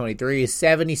 2023 is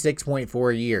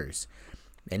 76.4 years.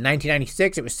 In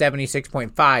 1996, it was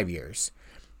 76.5 years.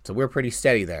 So we're pretty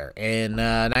steady there. In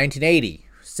 1980,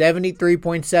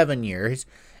 73.7 years.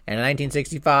 And in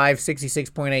 1965,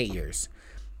 66.8 years.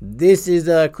 This is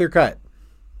a clear cut.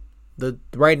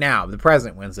 Right now, the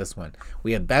present wins this one.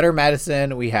 We have better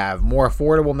medicine. We have more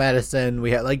affordable medicine.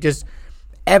 We have just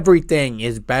everything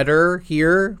is better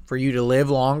here for you to live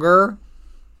longer.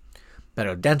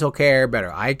 Better dental care,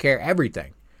 better eye care,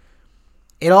 everything.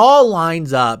 It all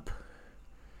lines up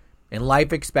in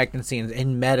life expectancy and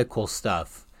in medical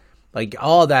stuff. Like,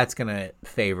 all that's going to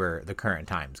favor the current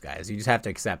times, guys. You just have to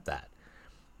accept that.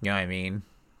 You know what I mean?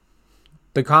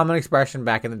 The common expression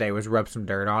back in the day was rub some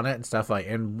dirt on it and stuff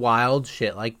and wild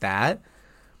shit like that.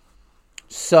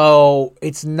 So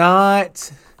it's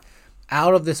not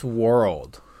out of this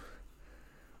world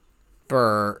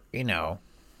for,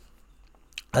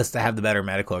 us to have the better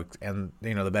medical and,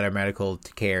 the better medical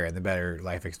care and the better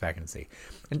life expectancy.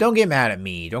 And don't get mad at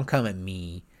me. Don't come at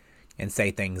me and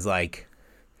say things like,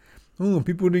 oh,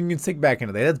 people didn't get sick back in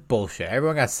the day. That's bullshit.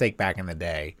 Everyone got sick back in the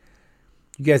day.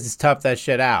 You guys just tough that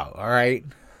shit out, all right?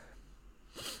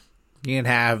 You can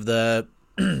have the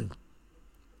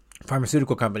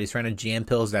pharmaceutical companies trying to jam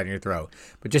pills down your throat.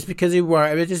 But just because it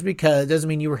doesn't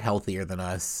mean you were healthier than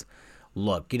us.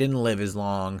 Look, you didn't live as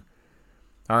long.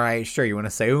 All right, sure, you want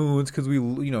to say, oh, it's because we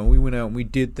went out and we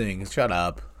did things. Shut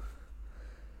up.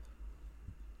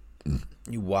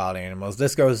 You wild animals.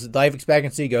 Life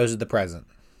expectancy goes to the present.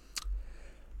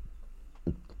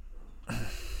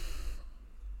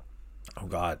 Oh,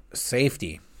 God.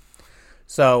 Safety.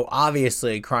 So,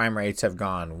 obviously, crime rates have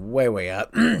gone way, way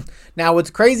up. Now, what's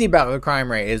crazy about the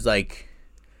crime rate is,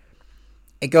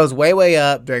 it goes way, way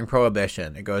up during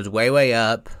Prohibition. It goes way, way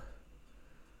up.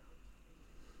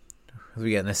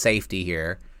 We get into safety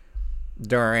here.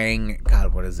 During,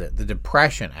 God, what is it? The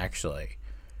Depression, actually.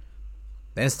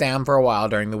 Then it's down for a while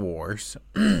during the wars.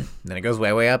 Then it goes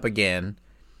way, way up again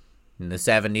in the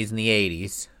 70s and the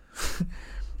 80s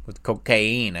with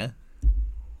cocaine.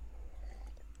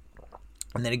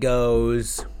 And then it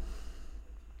goes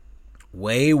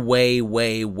way, way,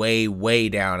 way, way, way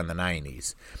down in the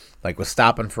 90s. Like with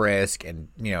Stop and Frisk and,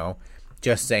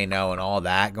 Just Say No and all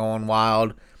that going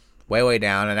wild. Way, way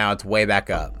down, and now it's way back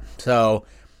up. So,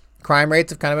 crime rates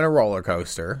have kind of been a roller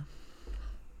coaster.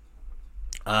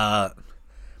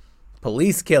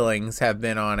 Police killings have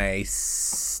been on a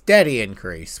steady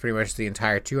increase, pretty much the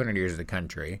entire 200 years of the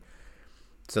country.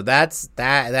 So that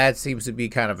seems to be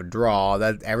kind of a draw.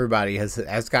 That everybody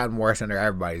has gotten worse under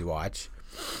everybody's watch.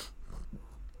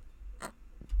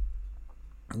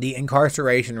 The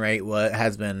incarceration rate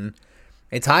has been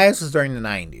its highest was during the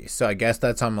 90s. So I guess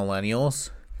that's on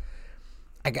millennials.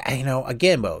 Again,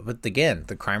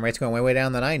 the crime rate's going way, way down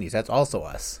in the 90s. That's also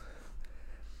us.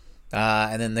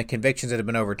 And then the convictions that have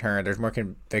been overturned, there's more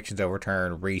convictions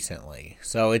overturned recently.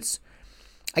 So it's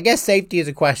I guess safety is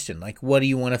a question. Like, what do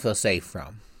you want to feel safe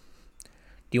from?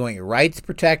 Do you want your rights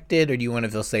protected, or do you want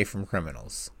to feel safe from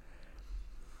criminals?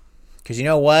 Because you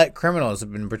know what? Criminals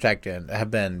have been protected,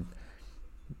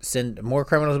 more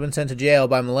criminals have been sent to jail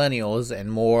by millennials,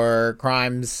 and more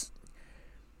crimes,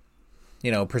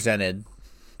 presented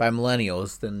by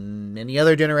millennials than any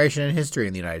other generation in history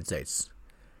in the United States.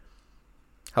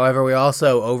 However, we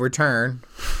also overturn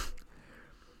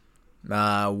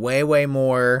way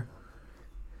more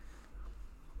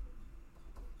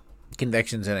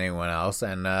convictions than anyone else,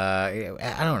 and I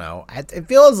don't know. It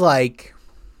feels like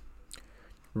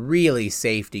really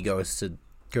safety goes to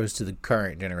the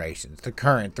current generations, the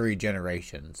current 3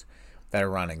 generations that are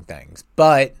running things.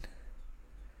 But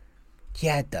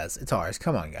yeah, it does. It's ours.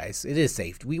 Come on, guys. It is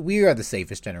safe. We are the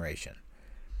safest generation.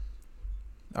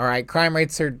 All right, crime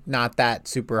rates are not that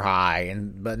super high,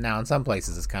 but now in some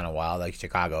places it's kind of wild, like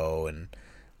Chicago and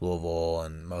Louisville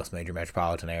and most major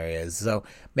metropolitan areas. So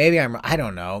maybe I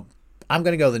don't know. I'm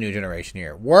gonna go the new generation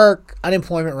here. Work,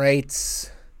 unemployment rates.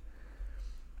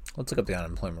 Let's look up the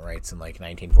unemployment rates in like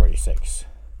 1946.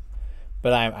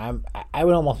 But I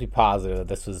would almost be positive that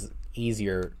this was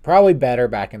easier, probably better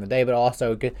back in the day, but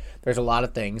also there's a lot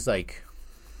of things like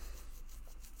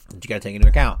that you got to take into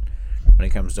account when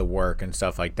it comes to work and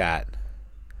stuff like that.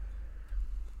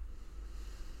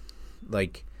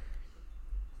 Like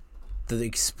the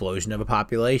explosion of a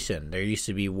population. There used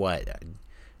to be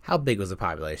how big was the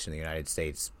population in the United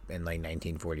States in like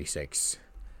 1946?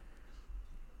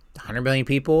 100 million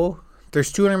people?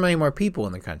 There's 200 million more people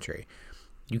in the country.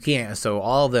 So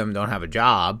all of them don't have a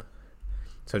job.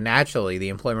 So naturally, the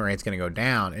employment rate's going to go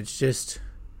down. It's just,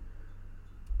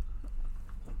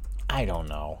 I don't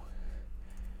know.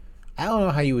 I don't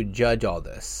know how you would judge all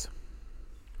this.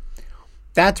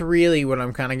 That's really what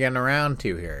I'm kind of getting around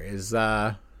to here is,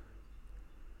 so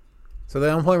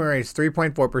the unemployment rate is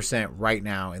 3.4% right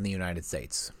now in the United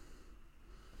States.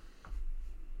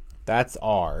 That's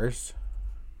ours.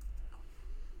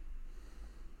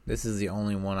 This is the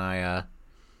only one I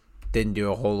didn't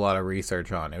do a whole lot of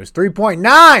research on. It was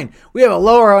 3.9. We have a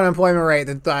lower unemployment rate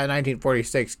than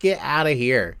 1946. Get out of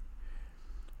here.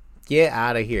 Get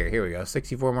out of here. Here we go.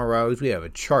 64 more rows. We have a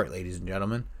chart, ladies and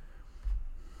gentlemen.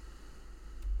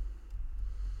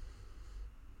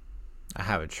 I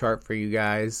have a chart for you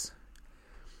guys.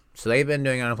 So they've been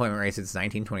doing unemployment rate since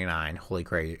 1929. Holy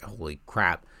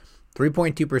crap.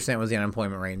 3.2% was the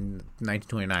unemployment rate in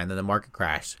 1929. Then the market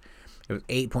crashed. It was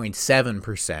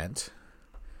 8.7%.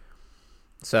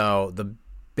 So the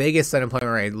biggest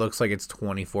unemployment rate looks like it's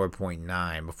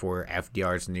 24.9 before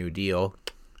FDR's New Deal.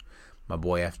 My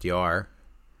boy FDR.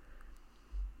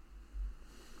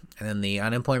 And then the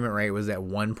unemployment rate was at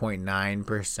 1.9%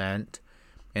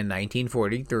 in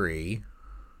 1943.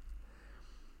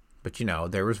 But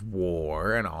there was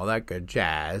war and all that good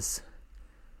jazz.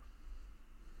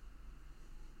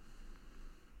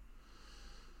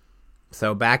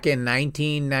 So back in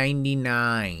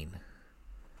 1999,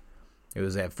 it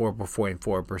was at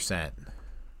 4.4%.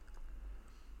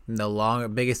 The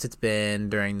biggest it's been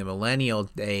during the millennial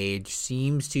age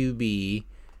seems to be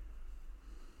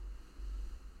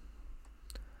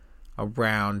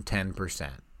around 10%.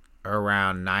 Or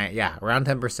around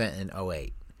 10% in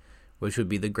 2008, which would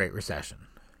be the Great Recession.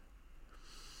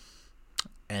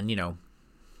 And,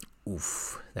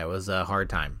 that was a hard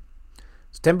time.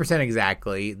 So 10%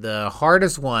 exactly. The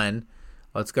hardest one,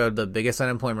 let's go to the biggest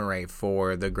unemployment rate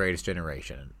for the greatest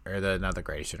generation. Or not the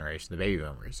greatest generation, the baby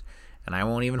boomers. And I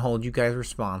won't even hold you guys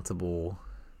responsible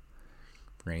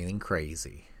for anything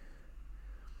crazy.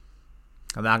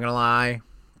 I'm not going to lie.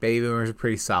 Baby boomers are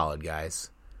pretty solid, guys.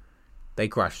 They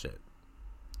crushed it.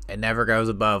 It never goes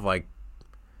above like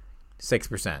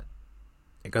 6%.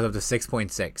 It goes up to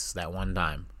 6.6 that one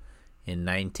time in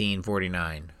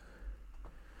 1949.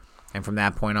 And from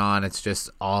that point on, it's just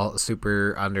all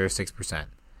super under 6%.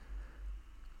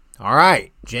 All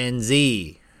right, Gen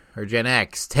Z or Gen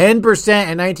X, 10% in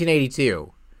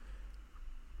 1982.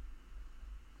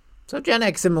 So Gen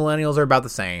X and millennials are about the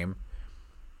same.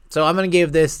 So I'm going to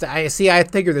give this, I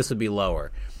figured this would be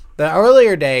lower. The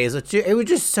earlier days, it was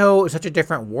just such a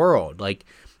different world. Like,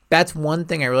 that's one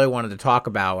thing I really wanted to talk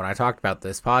about when I talked about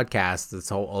this podcast, this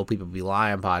whole Old People Be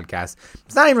Lying podcast.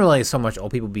 It's not even really so much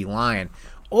Old People Be Lying.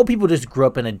 Old people just grew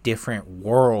up in a different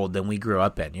world than we grew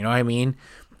up in. You know what I mean?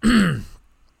 It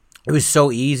was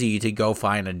so easy to go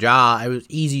find a job. It was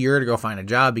easier to go find a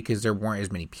job because there weren't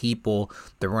as many people.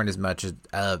 There weren't as much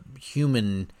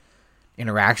human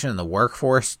interaction in the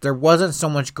workforce. There wasn't so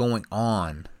much going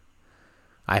on,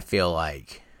 I feel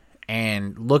like.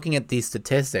 And looking at these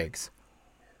statistics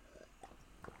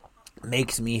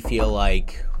makes me feel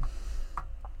like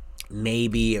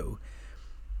maybe,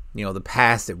 the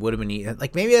past, it would have been,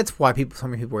 like, maybe that's why so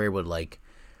many people were able to, like,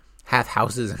 have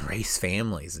houses and raise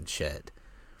families and shit.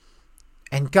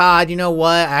 And God, you know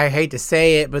what? I hate to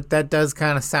say it, but that does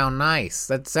kind of sound nice.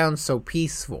 That sounds so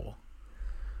peaceful.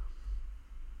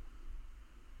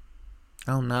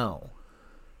 Oh no.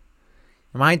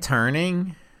 Am I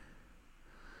turning?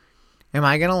 Am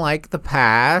I gonna like the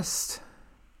past?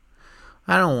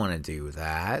 I don't want to do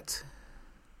that.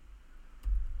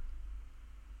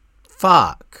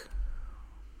 Fuck.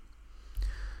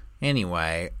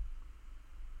 Anyway,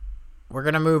 we're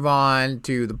gonna move on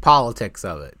to the politics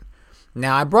of it.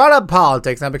 Now, I brought up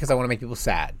politics not because I want to make people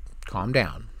sad. Calm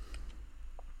down.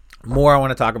 More, I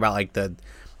want to talk about like the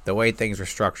way things were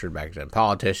structured back then.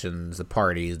 Politicians, the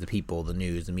parties, the people, the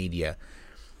news, the media.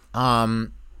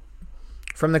 From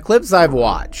the clips I've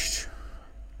watched,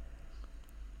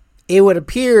 it would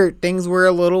appear things were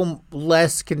a little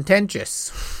less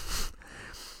contentious.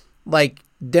 Like,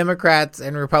 Democrats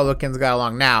and Republicans got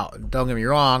along. Now, don't get me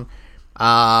wrong,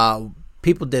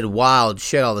 people did wild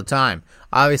shit all the time.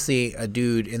 Obviously, a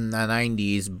dude in the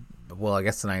 90s, well, I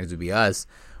guess the 90s would be us,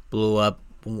 blew up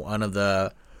one of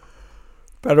the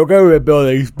federal government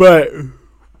buildings, but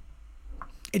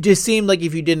it just seemed like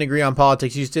if you didn't agree on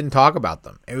politics, you just didn't talk about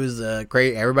them. It was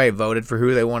great. Everybody voted for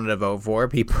who they wanted to vote for.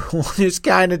 People just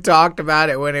kind of talked about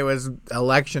it when it was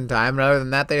election time. And other than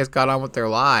that, they just got on with their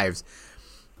lives.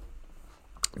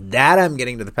 That I'm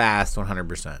getting to the past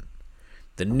 100%.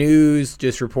 The news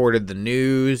just reported the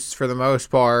news for the most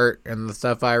part, and the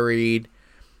stuff I read.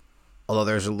 Although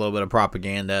there's a little bit of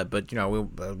propaganda, but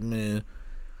and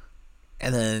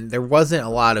then there wasn't a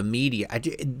lot of media.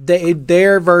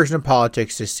 Their version of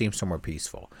politics just seems somewhere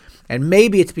peaceful, and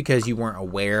maybe it's because you weren't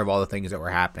aware of all the things that were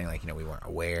happening. Like we weren't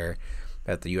aware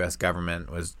that the U.S. government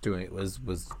was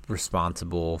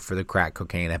responsible for the crack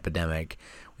cocaine epidemic.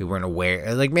 We weren't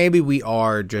aware. Like, maybe we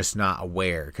are just not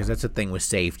aware, because that's the thing with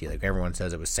safety. Like, everyone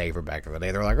says it was safer back in the day.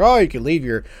 They're like, oh, you can leave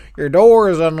your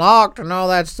doors unlocked and all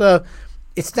that stuff.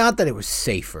 It's not that it was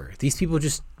safer. These people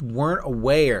just weren't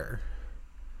aware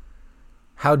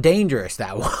how dangerous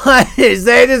that was.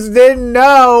 They just didn't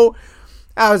know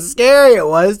how scary it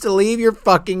was to leave your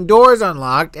fucking doors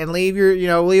unlocked and leave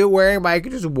it where anybody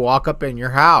could just walk up in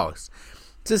your house.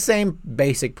 It's the same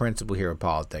basic principle here with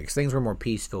politics. Things were more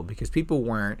peaceful because people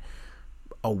weren't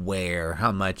aware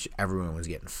how much everyone was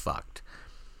getting fucked.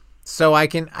 So I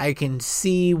can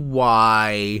see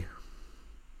why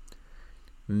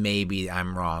maybe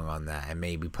I'm wrong on that, and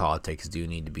maybe politics do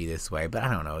need to be this way, but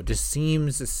I don't know. It just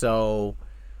seems so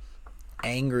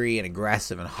angry and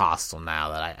aggressive and hostile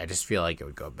now that I just feel like it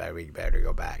would go better. We better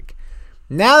go back.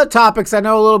 Now the topics I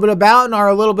know a little bit about and are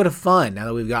a little bit of fun now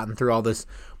that we've gotten through all this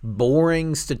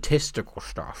boring statistical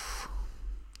stuff.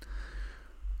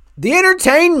 The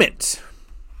entertainment.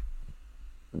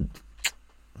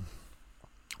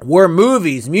 Were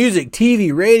movies, music,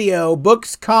 TV, radio,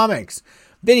 books, comics,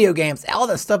 video games, all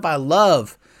the stuff I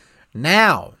love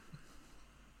now.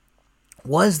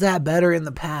 Was that better in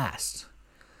the past?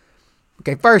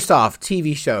 Okay, first off,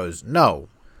 TV shows, no.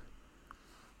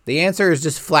 The answer is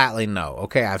just flatly no.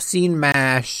 Okay, I've seen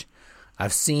MASH.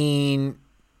 I've seen,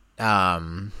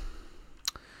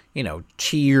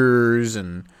 Cheers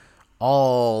and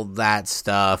all that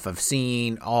stuff. I've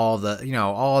seen all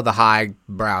the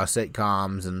highbrow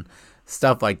sitcoms and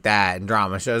stuff like that and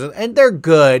drama shows. And they're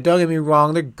good. Don't get me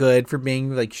wrong. They're good for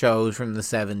being like shows from the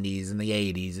 70s and the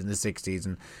 80s and the 60s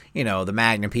and, the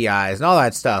Magnum PIs and all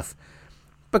that stuff.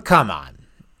 But come on.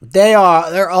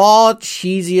 They're all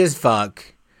cheesy as fuck.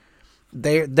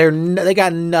 They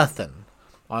got nothing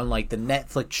on like the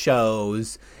Netflix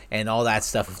shows and all that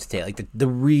stuff of today, like the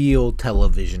real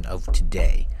television of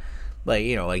today, like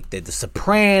like the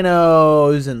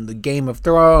Sopranos and the Game of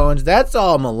Thrones. That's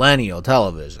all millennial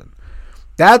television.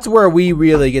 That's where we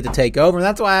really get to take over, and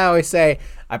that's why I always say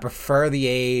I prefer the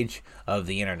age of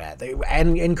the internet.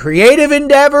 And in creative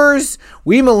endeavors,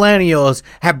 we millennials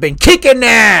have been kicking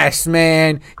ass,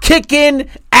 man. Kicking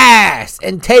ass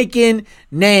and taking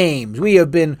names. We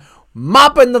have been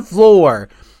mopping the floor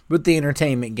with the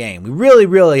entertainment game. We really,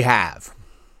 really have.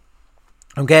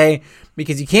 Okay?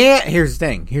 Because you can't... Here's the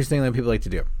thing that people like to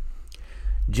do.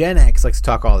 Gen X likes to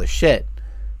talk all this shit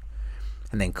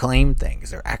and then claim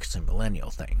things. They're actually millennial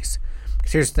things.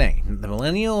 Because here's the thing. The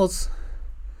millennials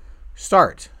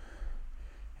start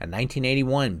at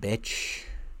 1981, bitch.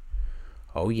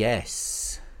 Oh,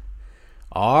 yes.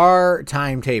 Our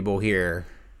timetable here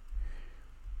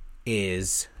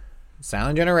is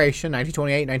Silent Generation,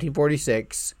 1928,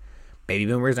 1946. Baby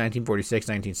Boomers, 1946,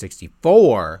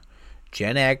 1964.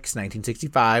 Gen X,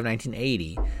 1965,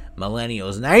 1980.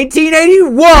 Millennials,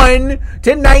 1981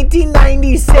 to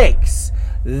 1996.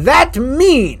 That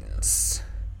means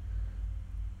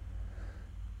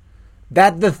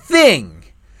that the thing,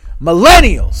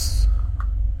 millennials,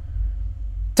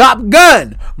 Top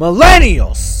Gun,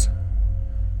 millennials,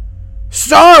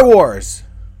 Star Wars,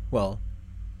 well,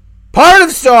 part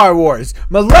of Star Wars,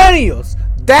 millennials,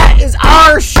 that is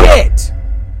our shit.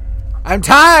 I'm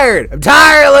tired of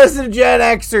listening to Gen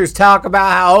Xers talk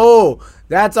about how, oh,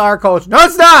 that's our culture. No,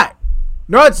 it's not.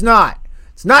 No, it's not.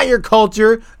 It's not your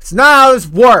culture. It's not how this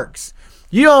works.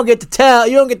 You don't get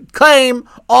to claim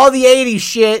all the 80s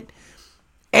shit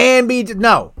and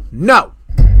no. Not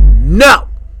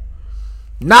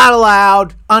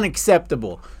allowed.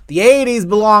 Unacceptable. The 80s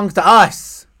belongs to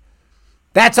us.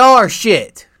 That's our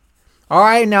shit. All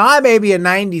right, now I may be a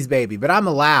 90s baby, but I'm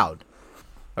allowed.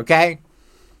 Okay?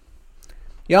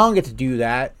 You don't get to do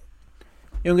that.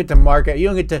 You don't get to market. You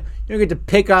don't get to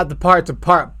pick out the parts of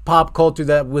pop culture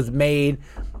that was made,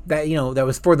 that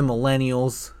was for the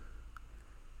millennials.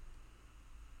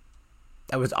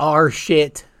 That was our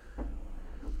shit.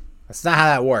 That's not how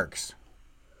that works.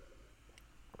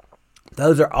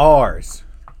 Those are ours.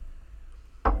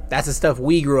 That's the stuff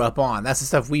we grew up on. That's the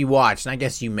stuff we watched. And I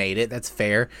guess you made it. That's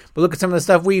fair. But look at some of the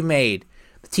stuff we've made.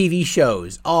 The TV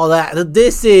shows. All that.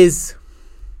 This is...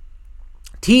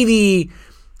 TV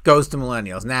goes to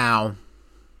millennials. Now,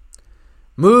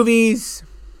 movies,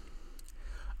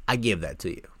 I give that to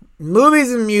you.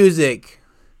 Movies and music,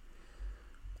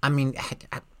 I mean,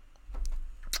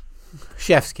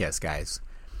 chef's kiss, guys.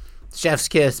 Chef's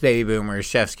kiss, baby boomers.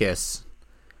 Chef's kiss,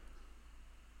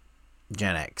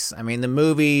 Gen X. I mean, the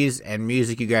movies and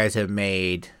music you guys have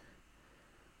made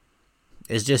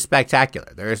is just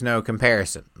spectacular. There is no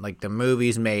comparison. Like, the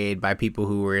movies made by people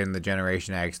who were in the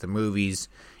Generation X, the movies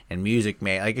and music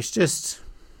made, like, it's just,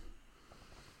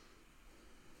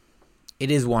 it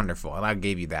is wonderful, and I'll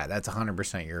give you that. That's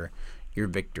 100% your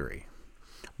victory.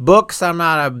 Books, I'm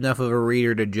not enough of a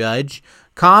reader to judge.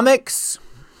 Comics,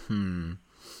 I'm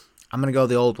gonna go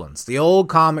with the old ones. The old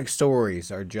comic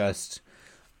stories are just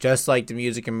like the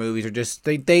music and movies are just,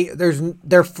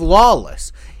 they're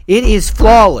flawless. It is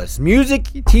flawless. Music,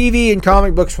 TV, and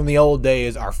comic books from the old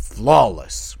days are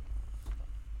flawless.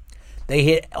 They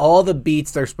hit all the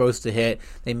beats they're supposed to hit.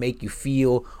 They make you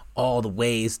feel all the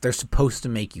ways they're supposed to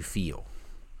make you feel.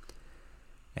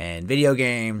 And video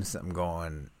games, I'm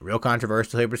going real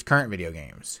controversial here, but it's current video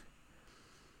games.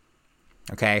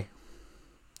 Okay?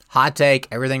 Hot take,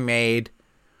 everything made,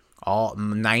 all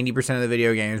 90% of the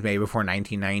video games made before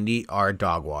 1990 are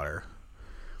dog water.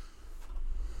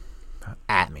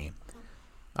 At me.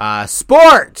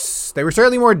 Sports! They were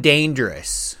certainly more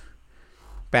dangerous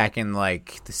back in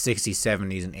like the 60s,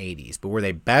 70s, and 80s. But were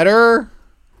they better?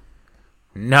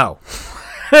 No.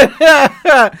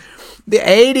 The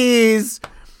 80s,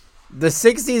 the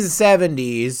 60s, and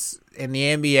 70s in the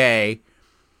NBA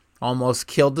almost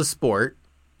killed the sport.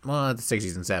 Well, the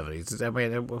 60s and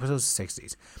 70s. What was those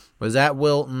 60s? Was that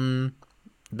Wilton,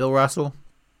 Bill Russell?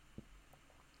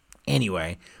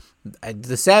 Anyway,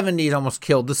 the 70s almost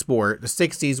killed the sport. The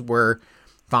 60s were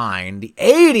fine. The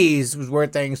 80s was where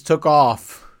things took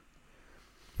off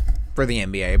for the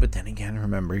NBA. But then again, you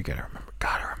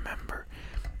gotta remember,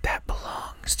 that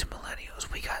belongs to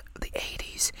millennials. We got the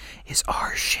 80s is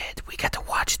our shit. We got to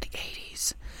watch the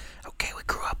 80s. Okay, we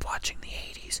grew up watching the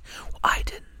 80s. Well, I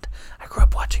didn't. I grew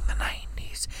up watching the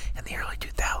 90s and the early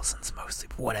 2000s mostly,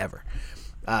 but whatever.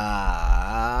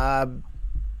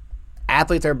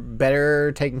 Athletes are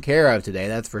better taken care of today,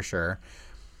 that's for sure.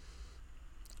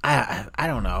 I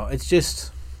don't know. It's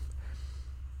just,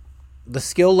 the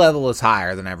skill level is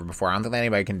higher than ever before. I don't think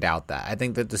anybody can doubt that. I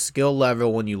think that the skill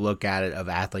level, when you look at it, of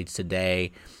athletes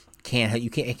today, it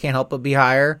can't help but be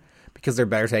higher, because they're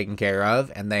better taken care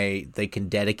of, and they can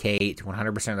dedicate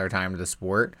 100% of their time to the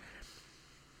sport.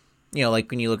 You know,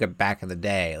 like when you look at back in the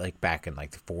day, like back in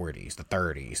like the 40s, the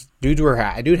 30s,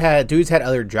 dudes had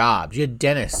other jobs. You had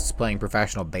dentists playing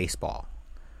professional baseball.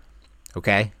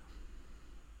 Okay?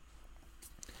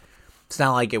 It's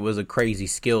not like it was a crazy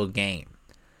skilled game.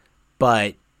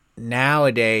 But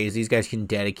nowadays, these guys can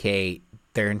dedicate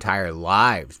their entire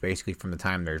lives, basically from the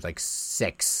time they're like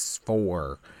 6,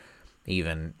 4,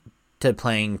 even, to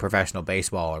playing professional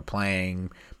baseball or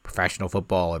playing professional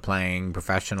football or playing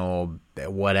professional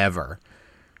whatever.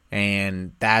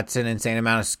 And that's an insane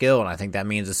amount of skill, and I think that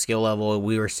means the skill level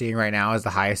we are seeing right now is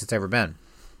the highest it's ever been.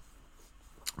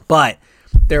 But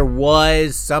there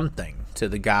was something to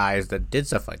the guys that did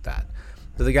stuff like that.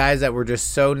 To the guys that were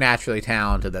just so naturally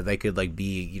talented that they could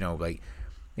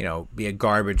be a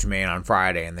garbage man on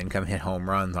Friday and then come hit home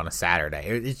runs on a Saturday.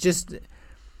 It's just,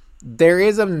 there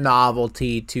is a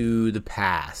novelty to the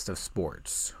past of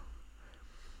sports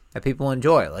that people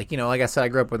enjoy. Like I said, I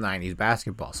grew up with 90s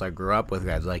basketball, so I grew up with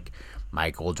guys like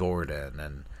Michael Jordan,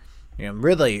 and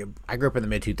really, I grew up in the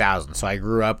mid-2000s, so I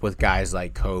grew up with guys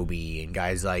like Kobe and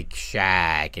guys like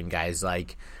Shaq and guys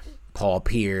like Paul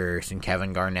Pierce and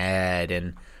Kevin Garnett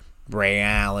and Ray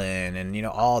Allen and,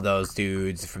 all those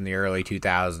dudes from the early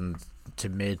 2000s to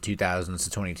mid-2000s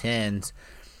to 2010s.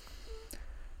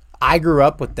 I grew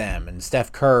up with them, and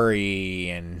Steph Curry,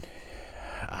 and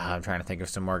I'm trying to think of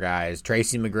some more guys.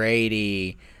 Tracy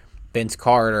McGrady, Vince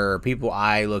Carter, people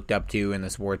I looked up to in the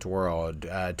sports world.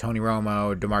 Tony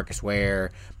Romo, DeMarcus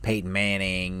Ware, Peyton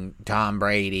Manning, Tom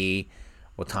Brady.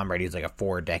 Well, Tom Brady's like a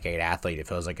 4-decade athlete, it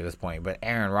feels like at this point. But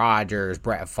Aaron Rodgers,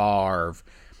 Brett Favre,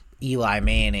 Eli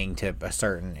Manning to a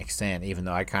certain extent, even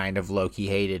though I kind of low-key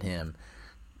hated him.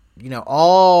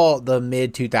 All the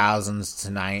mid-2000s to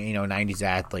 90s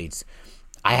athletes,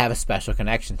 I have a special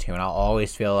connection to, and I'll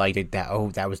always feel like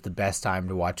that was the best time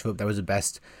to watch football. That was the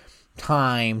best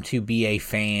time to be a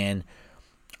fan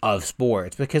of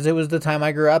sports because it was the time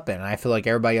I grew up in. And I feel like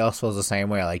everybody else feels the same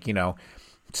way. Like,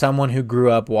 someone who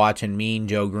grew up watching Mean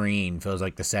Joe Green feels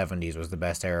like the 70s was the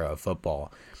best era of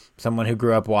football. Someone who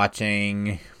grew up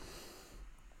watching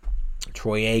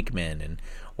Troy Aikman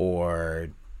or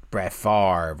Brett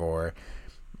Favre or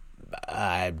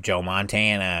Joe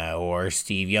Montana or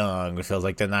Steve Young, it feels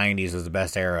like the 90s was the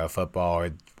best era of football,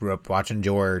 or grew up watching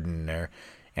Jordan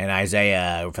and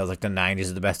Isaiah, it feels like the 90s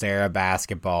is the best era of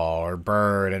basketball, or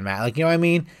Bird and Matt. Like, what I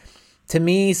mean? To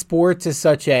me, sports is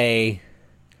such a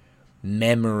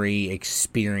memory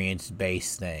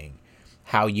experience-based thing.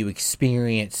 How you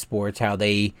experience sports, how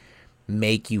they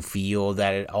make you feel,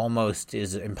 that it almost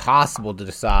is impossible to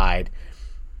decide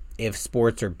if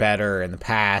sports are better in the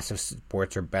past, if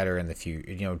sports are better in the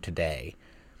future, today.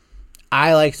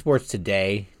 I like sports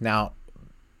today. Now,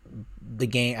 the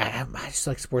game, I just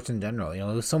like sports in general. It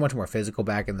was so much more physical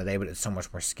back in the day, but it's so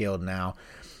much more skilled now.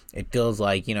 It feels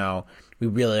like, we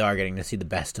really are getting to see the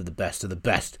best of the best of the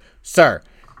best, sir.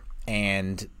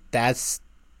 And that's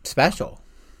special.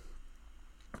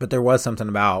 But there was something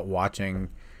about watching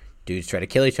dudes try to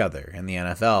kill each other in the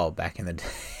NFL back in the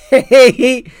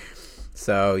day.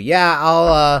 So, yeah,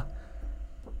 I'll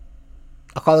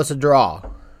call this a draw.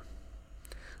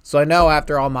 So I know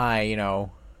after all my,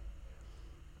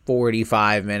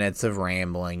 45 minutes of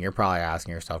rambling, you're probably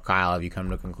asking yourself, Kyle, have you come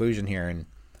to a conclusion here? And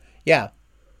yeah,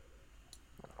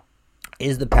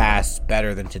 is the past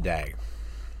better than today?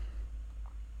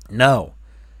 No.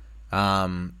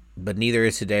 But neither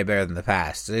is today better than the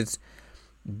past. It's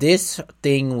this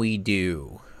thing we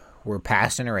do where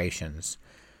past generations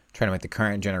try to make the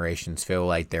current generations feel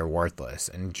like they're worthless,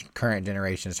 and current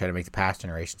generations try to make the past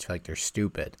generations feel like they're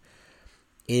stupid,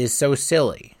 is so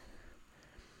silly.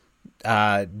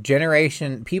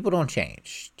 People don't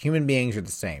change. Human beings are the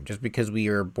same. Just because we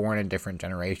are born in different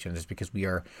generations, just because we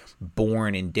are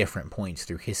born in different points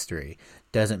through history,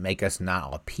 doesn't make us not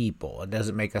all people. It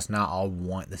doesn't make us not all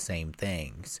want the same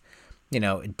things.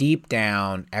 Deep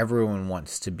down, everyone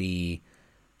wants to be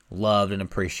loved and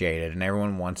appreciated, and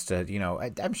everyone wants to,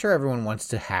 I'm sure everyone wants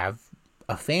to have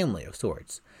a family of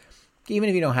sorts. Even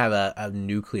if you don't have a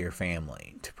nuclear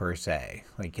family, per se,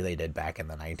 like they did back in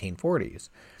the 1940s.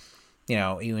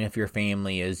 Even if your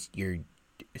family is your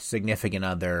significant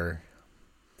other,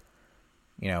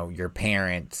 your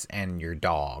parents and your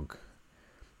dog,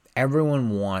 everyone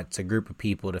wants a group of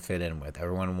people to fit in with.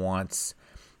 Everyone wants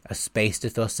a space to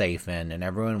feel safe in, and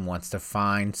everyone wants to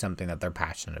find something that they're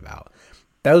passionate about.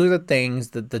 Those are the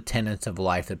things, the tenets of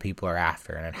life that people are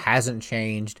after, and it hasn't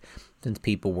changed since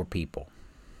people were people.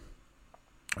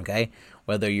 Okay?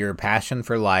 Whether your passion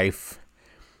for life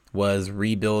was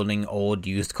rebuilding old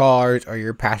used cars, or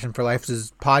your passion for life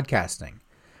is podcasting.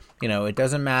 It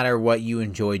doesn't matter what you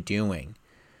enjoy doing.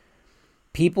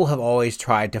 People have always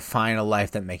tried to find a life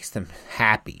that makes them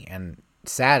happy and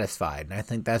satisfied, and I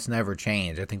think that's never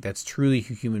changed. I think that's truly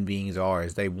who human beings are,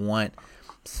 is they want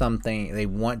something, they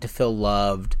want to feel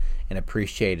loved and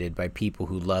appreciated by people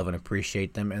who love and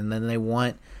appreciate them, and then they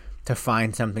want to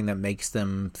find something that makes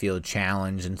them feel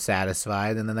challenged and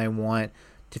satisfied, and then they want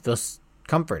to feel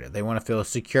comforted. They want to feel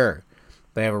secure.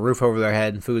 They have a roof over their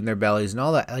head and food in their bellies and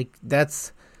all that. Like,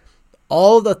 that's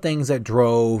all the things that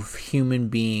drove human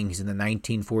beings in the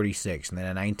 1946 and then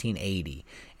in 1980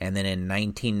 and then in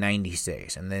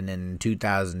 1996 and then in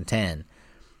 2010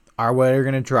 are what are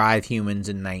going to drive humans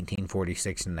in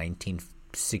 1946 and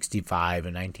 1965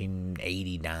 and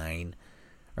 1989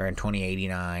 or in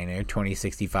 2089 or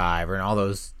 2065 or in all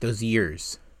those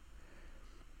years.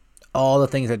 all the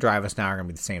things that drive us now are going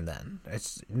to be the same then.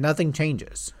 Nothing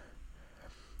changes.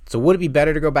 So would it be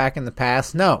better to go back in the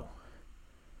past? No.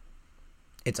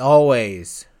 It's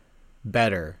always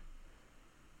better.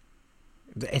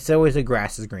 It's always a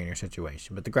grass is greener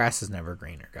situation, but the grass is never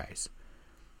greener, guys.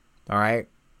 All right?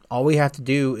 All we have to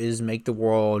do is make the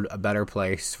world a better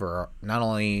place for not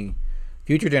only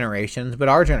future generations, but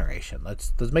our generation.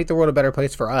 Let's make the world a better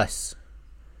place for us.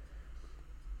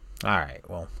 All right,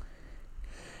 well.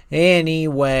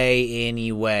 Anyway.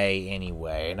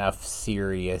 Enough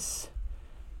serious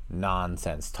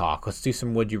nonsense talk. Let's do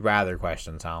some would you rather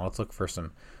questions, huh? Let's look for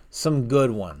some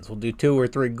good ones. We'll do 2 or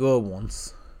 3 good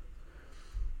ones.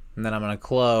 And then I'm going to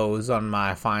close on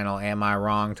my final am I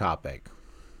wrong topic.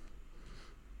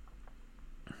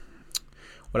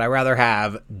 Would I rather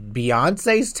have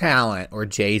Beyonce's talent or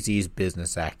Jay-Z's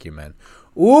business acumen?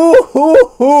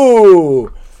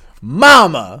 Ooh,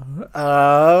 mama.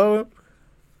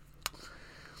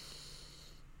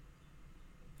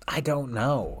 I don't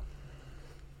know.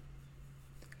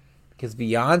 Because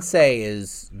Beyonce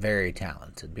is very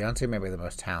talented. Beyonce may be the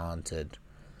most talented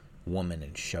woman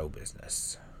in show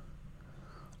business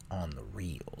on the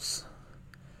reels.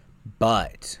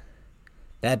 But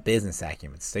that business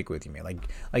acumen stick with you, man.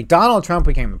 Like Donald Trump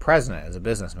became the president as a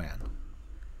businessman.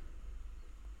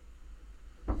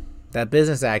 That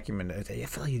business acumen, I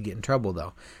feel like you get in trouble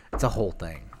though. It's a whole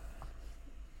thing.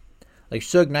 Like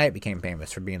Suge Knight became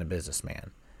famous for being a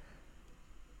businessman.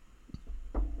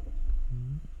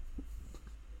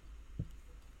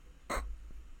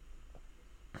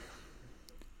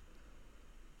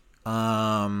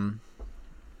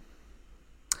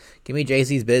 Give me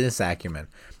Jay-Z's business acumen.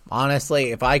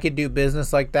 Honestly, if I could do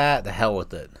business like that, the hell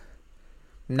with it.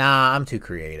 Nah, I'm too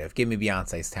creative. Give me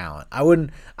Beyonce's talent. I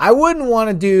wouldn't want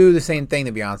to do the same thing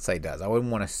that Beyonce does. I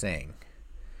wouldn't want to sing.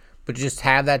 But just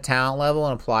have that talent level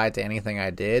and apply it to anything I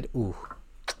did. Ooh.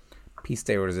 Piece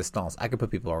de resistance. I could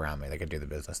put people around me that could do the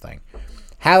business thing.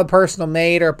 Have a personal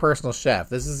maid or a personal chef.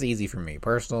 This is easy for me.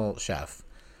 Personal chef.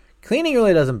 Cleaning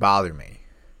really doesn't bother me.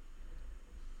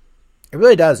 It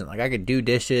really doesn't. Like, I could do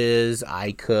dishes.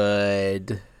 I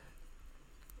could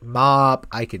mop.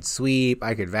 I could sweep.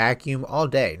 I could vacuum all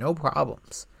day. No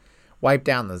problems. Wipe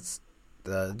down the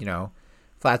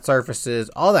flat surfaces.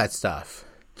 All that stuff.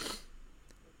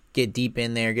 Get deep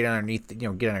in there. Get underneath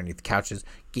the couches.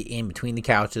 Get in between the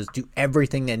couches. Do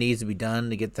everything that needs to be done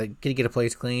to get a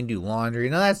place clean. Do laundry.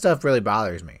 None of that stuff really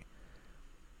bothers me.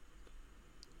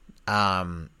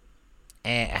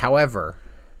 However,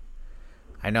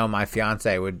 I know my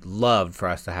fiance would love for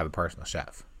us to have a personal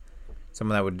chef.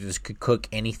 Someone that would just could cook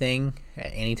anything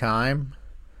at any time.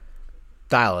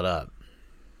 Dial it up.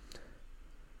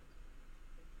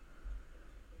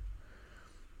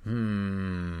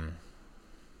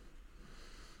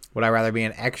 Would I rather be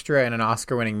an extra in an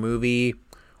Oscar-winning movie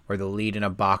or the lead in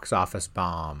a box office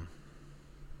bomb?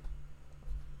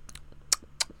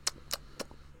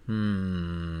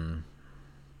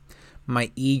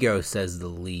 My ego says the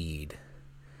lead.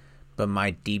 But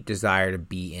my deep desire to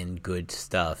be in good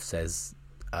stuff says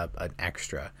an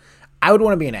extra. I would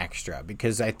want to be an extra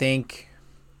because I think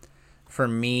for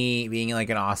me, being in like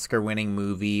an Oscar-winning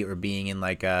movie or being in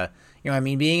like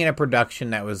being in a production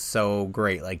that was so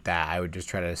great like that, I would just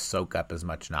try to soak up as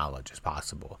much knowledge as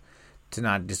possible to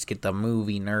not just get the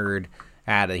movie nerd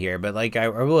out of here. But like I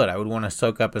would want to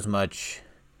soak up as much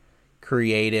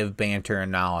creative banter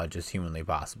and knowledge as humanly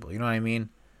possible. You know what I mean?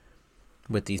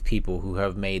 With these people who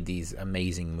have made these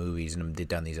amazing movies and they've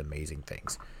done these amazing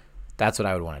things. That's what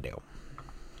I would want to do.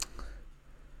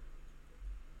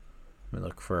 Let me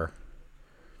look for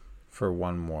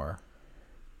one more.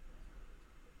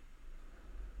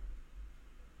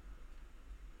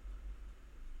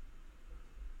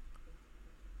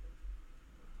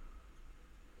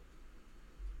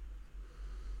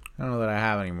 I don't know that I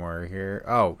have any more here.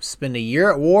 Oh, spend a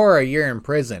year at war or a year in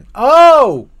prison.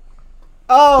 Oh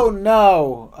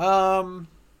no.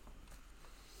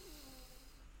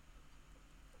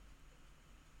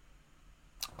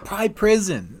 Probably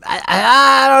prison.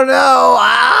 I don't know.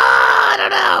 I don't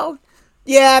know.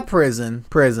 Yeah, prison.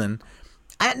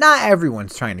 Not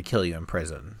everyone's trying to kill you in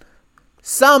prison.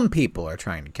 Some people are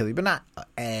trying to kill you, but not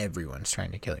everyone's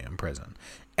trying to kill you in prison.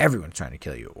 Everyone's trying to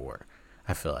kill you at war.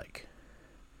 I feel like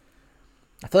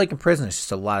in prison it's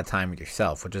just a lot of time with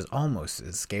yourself, which is almost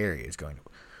as scary as going to...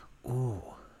 Ooh.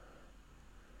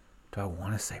 Do I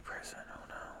want to say prison? Oh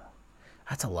no.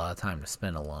 That's a lot of time to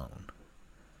spend alone.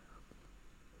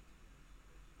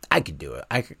 I could do it.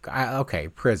 Okay,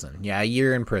 prison. Yeah, a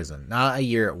year in prison. Not a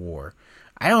year at war.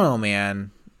 I don't know, man.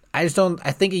 I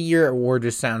think a year at war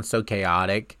just sounds so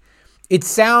chaotic. it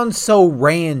sounds so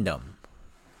random.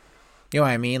 You know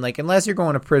what I mean? Like, unless you're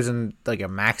going to prison, like a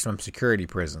maximum security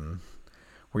prison,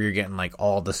 where you're getting like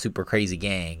all the super crazy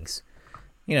gangs,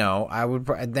 you know,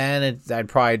 I'd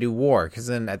probably do war, because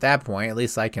then at that point, at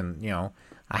least I can, you know,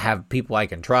 I have people I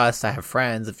can trust. I have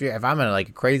friends. If I'm in like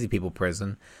a crazy people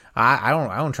prison, I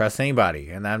don't trust anybody,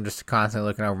 and I'm just constantly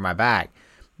looking over my back.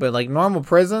 But like normal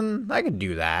prison, I could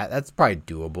do that. That's probably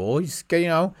doable. You just, you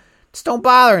know, just don't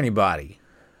bother anybody.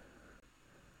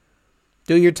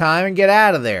 Do your time and get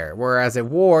out of there. Whereas at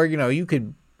war, you know, you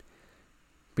could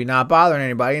be not bothering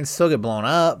anybody and still get blown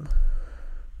up.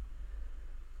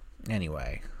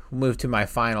 Anyway, we'll move to my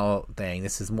final thing.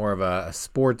 This is more of a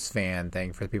sports fan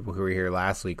thing for the people who were here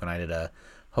last week when I did a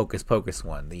Hocus Pocus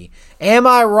one. The Am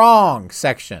I Wrong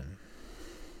section.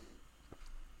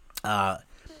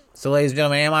 So ladies and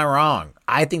gentlemen, am I wrong?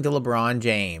 I think that LeBron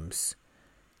James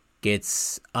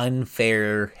gets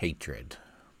unfair hatred.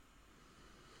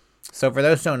 So for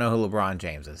those who don't know who LeBron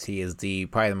James is, he is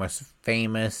probably the most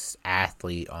famous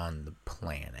athlete on the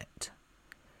planet.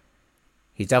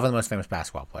 He's definitely the most famous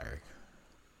basketball player.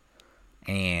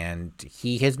 And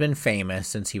he has been famous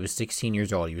since he was 16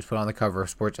 years old. He was put on the cover of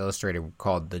Sports Illustrated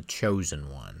called The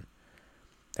Chosen One.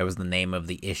 That was the name of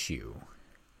the issue.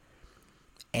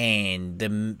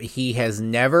 And he has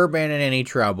never been in any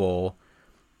trouble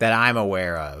that I'm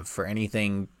aware of for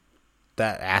anything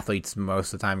that athletes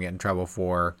most of the time get in trouble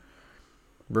for,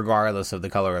 regardless of the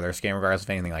color of their skin, regardless of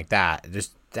anything like that.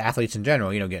 Just athletes in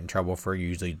general, you know, get in trouble for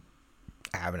usually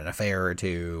having an affair or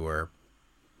two, or,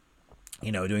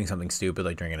 you know, doing something stupid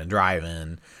like drinking and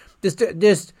driving.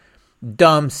 Just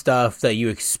dumb stuff that you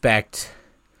expect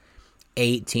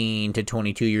 18 to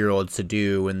 22-year-olds to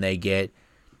do when they get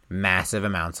massive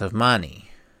amounts of money.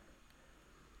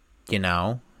 You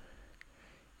know?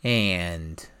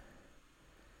 And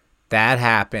that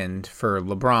happened for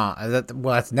LeBron.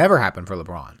 Well, that's never happened for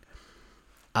LeBron.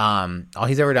 All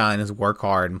he's ever done is work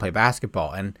hard and play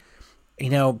basketball. And, you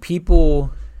know,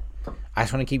 people, I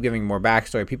just want to keep giving more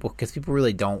backstory. Because people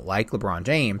really don't like LeBron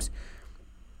James.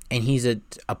 And he's a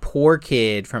poor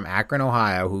kid from Akron,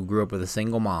 Ohio, who grew up with a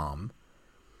single mom.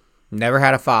 Never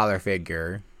had a father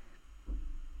figure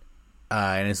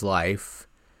in his life.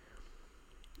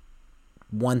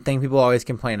 One thing people always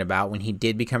complain about when he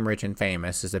did become rich and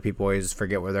famous is that people always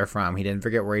forget where they're from. He didn't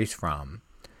forget where he's from.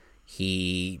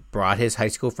 He brought his high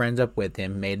school friends up with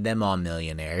him, made them all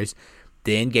millionaires,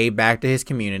 then gave back to his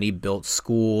community, built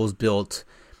schools, built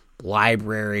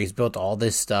libraries, built all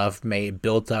this stuff,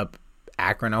 built up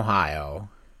Akron, Ohio.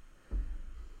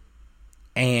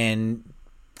 And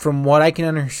from what I can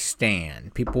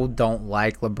understand, people don't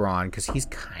like LeBron because he's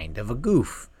kind of a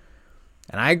goof.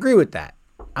 And I agree with that.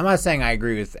 I'm not saying I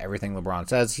agree with everything LeBron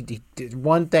says.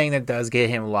 One thing that does get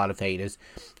him a lot of hate is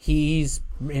he's,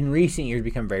 in recent years,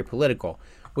 become very political,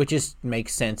 which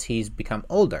makes sense. He's become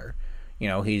older. You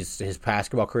know, his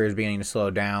basketball career is beginning to slow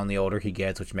down the older he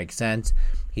gets, which makes sense.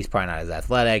 He's probably not as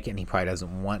athletic, and he probably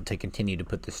doesn't want to continue to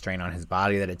put the strain on his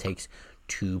body that it takes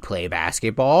to play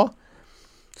basketball.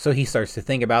 So he starts to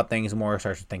think about things more,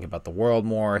 starts to think about the world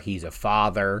more. He's a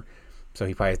father, so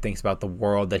he probably thinks about the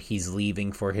world that he's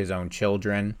leaving for his own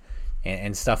children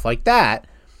and stuff like that.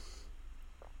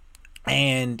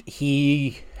 And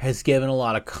he has given a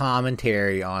lot of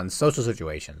commentary on social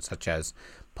situations, such as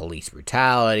police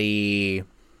brutality,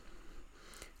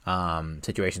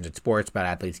 situations in sports about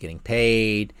athletes getting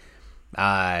paid,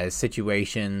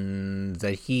 situations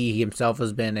that he himself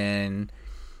has been in,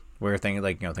 where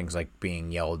things like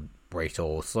being yelled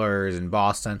racial slurs in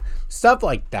Boston, stuff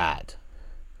like that.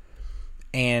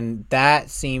 And that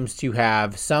seems to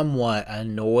have somewhat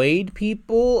annoyed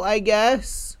people, I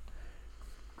guess,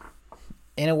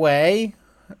 in a way.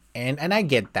 And I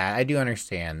get that. I do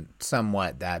understand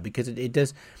somewhat that, because it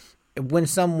does, when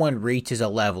someone reaches a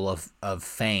level of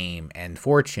fame and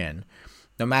fortune,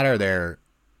 no matter their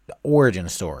origin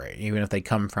story, even if they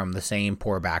come from the same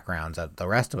poor backgrounds that the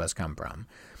rest of us come from,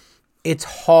 it's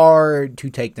hard to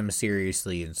take them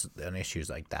seriously in issues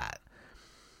like that.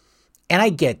 And I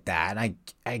get that. And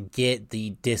I get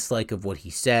the dislike of what he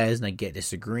says, and I get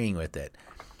disagreeing with it.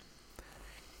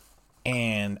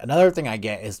 And another thing I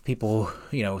get is people,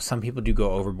 you know, some people do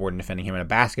go overboard in defending him in a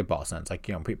basketball sense. Like,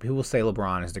 you know, people say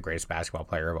LeBron is the greatest basketball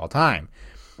player of all time.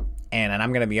 And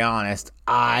I'm going to be honest,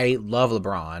 I love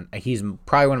LeBron. He's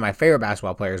probably one of my favorite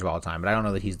basketball players of all time, but I don't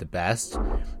know that he's the best.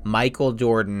 Michael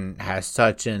Jordan has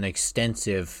such an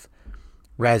extensive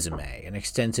resume, an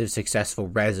extensive, successful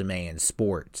resume in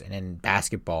sports and in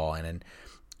basketball and in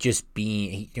just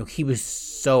being, you know, he was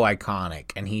so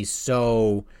iconic and he's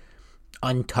so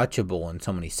untouchable in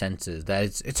so many senses that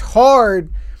it's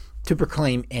hard to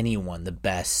proclaim anyone the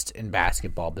best in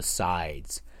basketball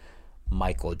besides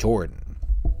Michael Jordan.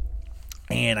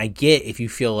 And I get if you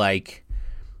feel like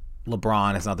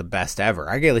LeBron is not the best ever.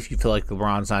 I get if you feel like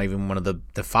LeBron's not even one of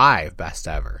the 5 best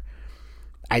ever.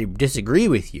 I disagree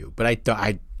with you, but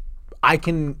I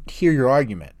can hear your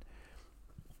argument.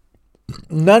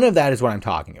 None of that is what I'm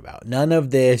talking about. None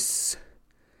of this,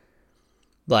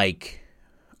 like,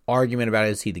 argument about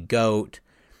is he the GOAT.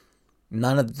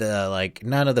 None of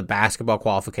the basketball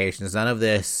qualifications. None of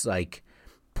this, like,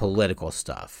 political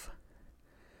stuff.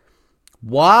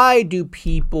 Why do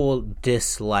people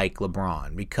dislike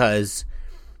LeBron? Because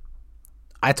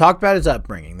I talked about his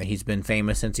upbringing, that he's been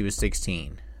famous since he was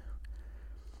 16.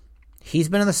 He's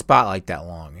been in the spotlight that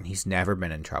long, and he's never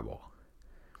been in trouble.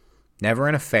 Never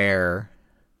an affair,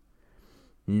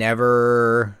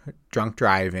 never drunk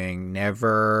driving,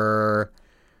 never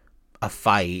a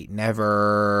fight,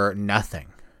 never nothing.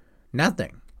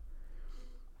 Nothing.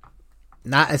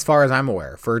 Not as far as I'm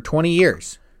aware. For 20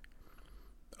 years,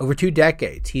 over 2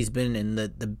 decades, he's been in the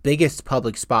biggest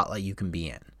public spotlight you can be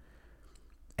in.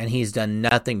 And he's done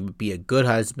nothing but be a good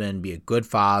husband, be a good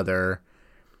father,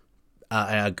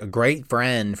 a great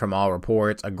friend from all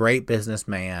reports, a great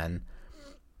businessman,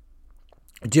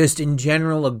 just in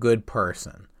general a good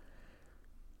person.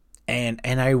 And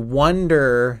I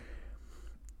wonder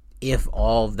if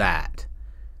all of that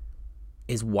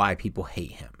is why people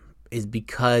hate him, is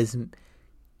because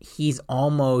he's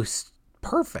almost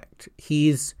perfect.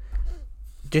 He's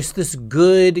just this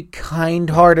good,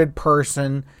 kind-hearted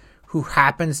person who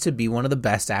happens to be one of the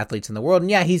best athletes in the world.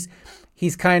 And yeah, he's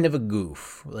kind of a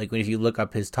goof. Like, if you look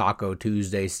up his Taco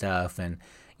Tuesday stuff and,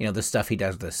 you know, the stuff he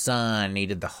does with the Sun, he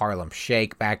did the Harlem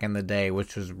Shake back in the day,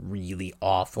 which was really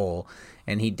awful.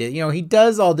 And he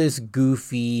does all this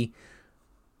goofy,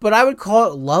 but I would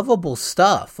call it lovable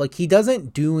stuff. Like, he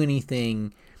doesn't do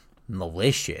anything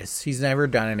malicious. He's never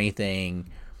done anything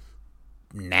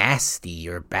nasty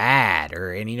or bad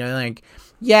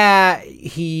yeah,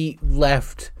 he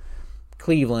left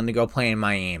Cleveland to go play in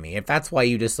Miami. If that's why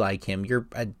you dislike him, you're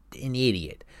an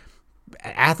idiot.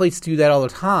 Athletes do that all the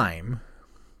time.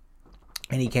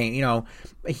 And he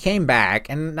came back,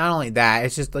 and not only that,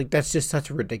 it's just like, that's just such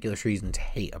a ridiculous reason to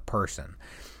hate a person.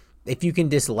 If you can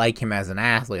dislike him as an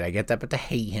athlete, I get that, but to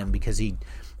hate him because he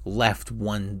left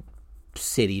one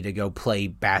city to go play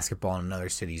basketball in another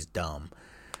city's dumb.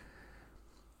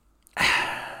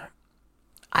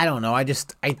 I don't know. I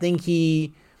think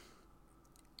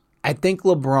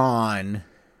LeBron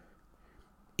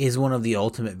is one of the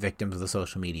ultimate victims of the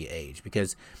social media age,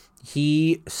 because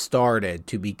he started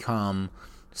to become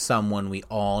someone we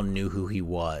all knew who he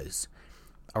was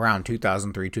around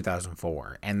 2003,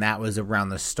 2004. And that was around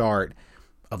the start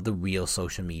of the real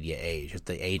social media age, at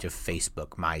the age of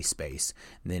Facebook, MySpace,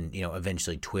 and then,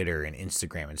 eventually Twitter and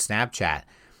Instagram and Snapchat.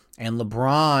 And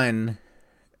LeBron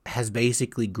has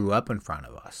basically grew up in front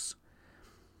of us.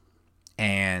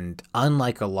 And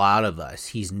unlike a lot of us,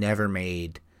 he's never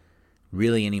made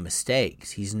really any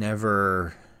mistakes. He's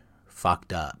never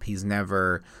fucked up. He's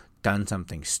never done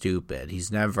something stupid.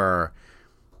 He's never,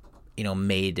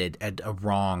 made a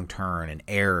wrong turn, an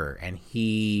error. And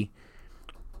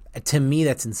to me,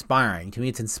 that's inspiring. To me,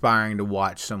 it's inspiring to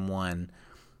watch someone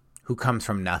who comes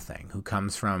from nothing, who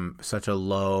comes from such a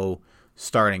low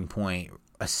starting point,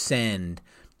 ascend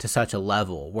to such a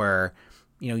level where,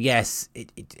 yes,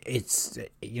 it's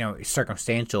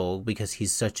circumstantial because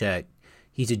he's a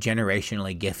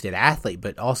generationally gifted athlete,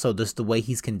 but also just the way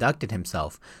he's conducted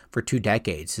himself for 2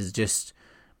 decades is just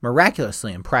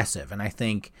miraculously impressive. And I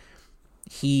think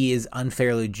he is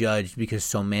unfairly judged because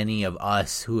so many of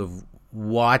us who have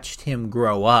watched him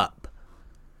grow up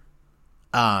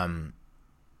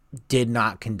did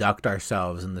not conduct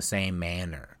ourselves in the same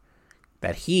manner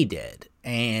that he did.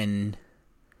 And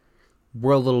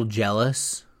we're a little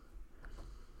jealous.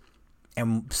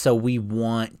 And so we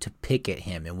want to pick at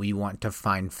him, and we want to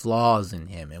find flaws in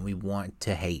him, and we want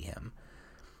to hate him.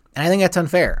 And I think that's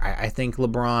unfair. I think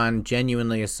LeBron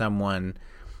genuinely is someone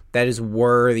that is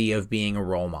worthy of being a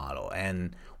role model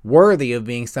and worthy of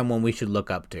being someone we should look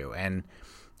up to. And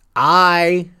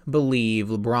I believe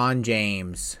LeBron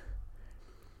James,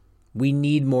 we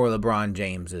need more LeBron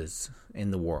Jameses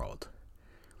in the world.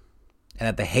 And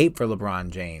that the hate for LeBron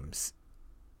James,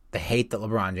 the hate that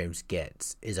LeBron James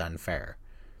gets, is unfair.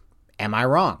 Am I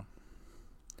wrong?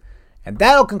 And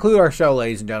that'll conclude our show,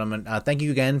 ladies and gentlemen. Thank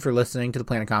you again for listening to the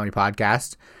Planet Comedy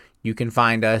Podcast. You can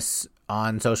find us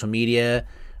on social media,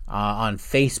 on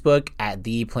Facebook at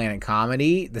The Planet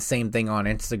Comedy. The same thing on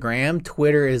Instagram.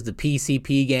 Twitter is the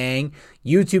PCP Gang.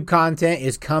 YouTube content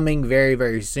is coming very,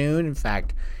 very soon. In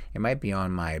fact, It might be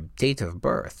on my date of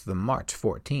birth, the March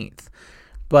 14th.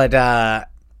 But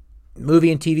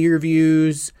movie and TV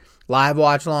reviews, live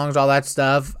watch-alongs, all that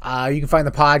stuff. You can find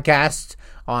the podcast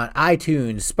on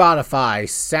iTunes, Spotify,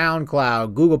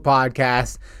 SoundCloud, Google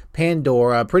Podcasts,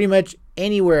 Pandora, pretty much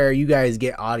anywhere you guys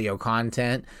get audio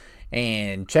content.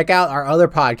 And check out our other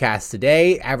podcasts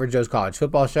today. Average Joe's College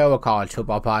Football Show, a college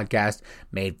football podcast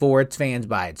made for its fans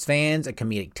by its fans, a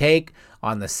comedic take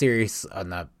on the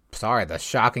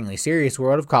shockingly serious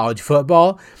world of college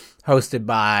football, hosted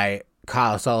by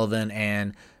Kyle Sullivan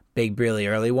and Big Billy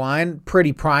Earlywine.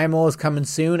 Pretty Primal is coming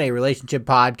soon, a relationship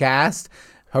podcast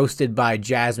hosted by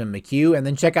Jasmine McHugh. And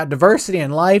then check out Diversity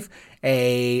in Life,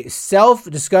 a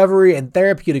self-discovery and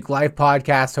therapeutic life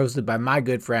podcast hosted by my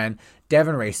good friend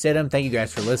Devin Ray Stidham. Thank you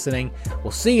guys for listening.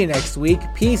 We'll see you next week.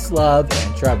 Peace, love,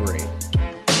 and shrubbery.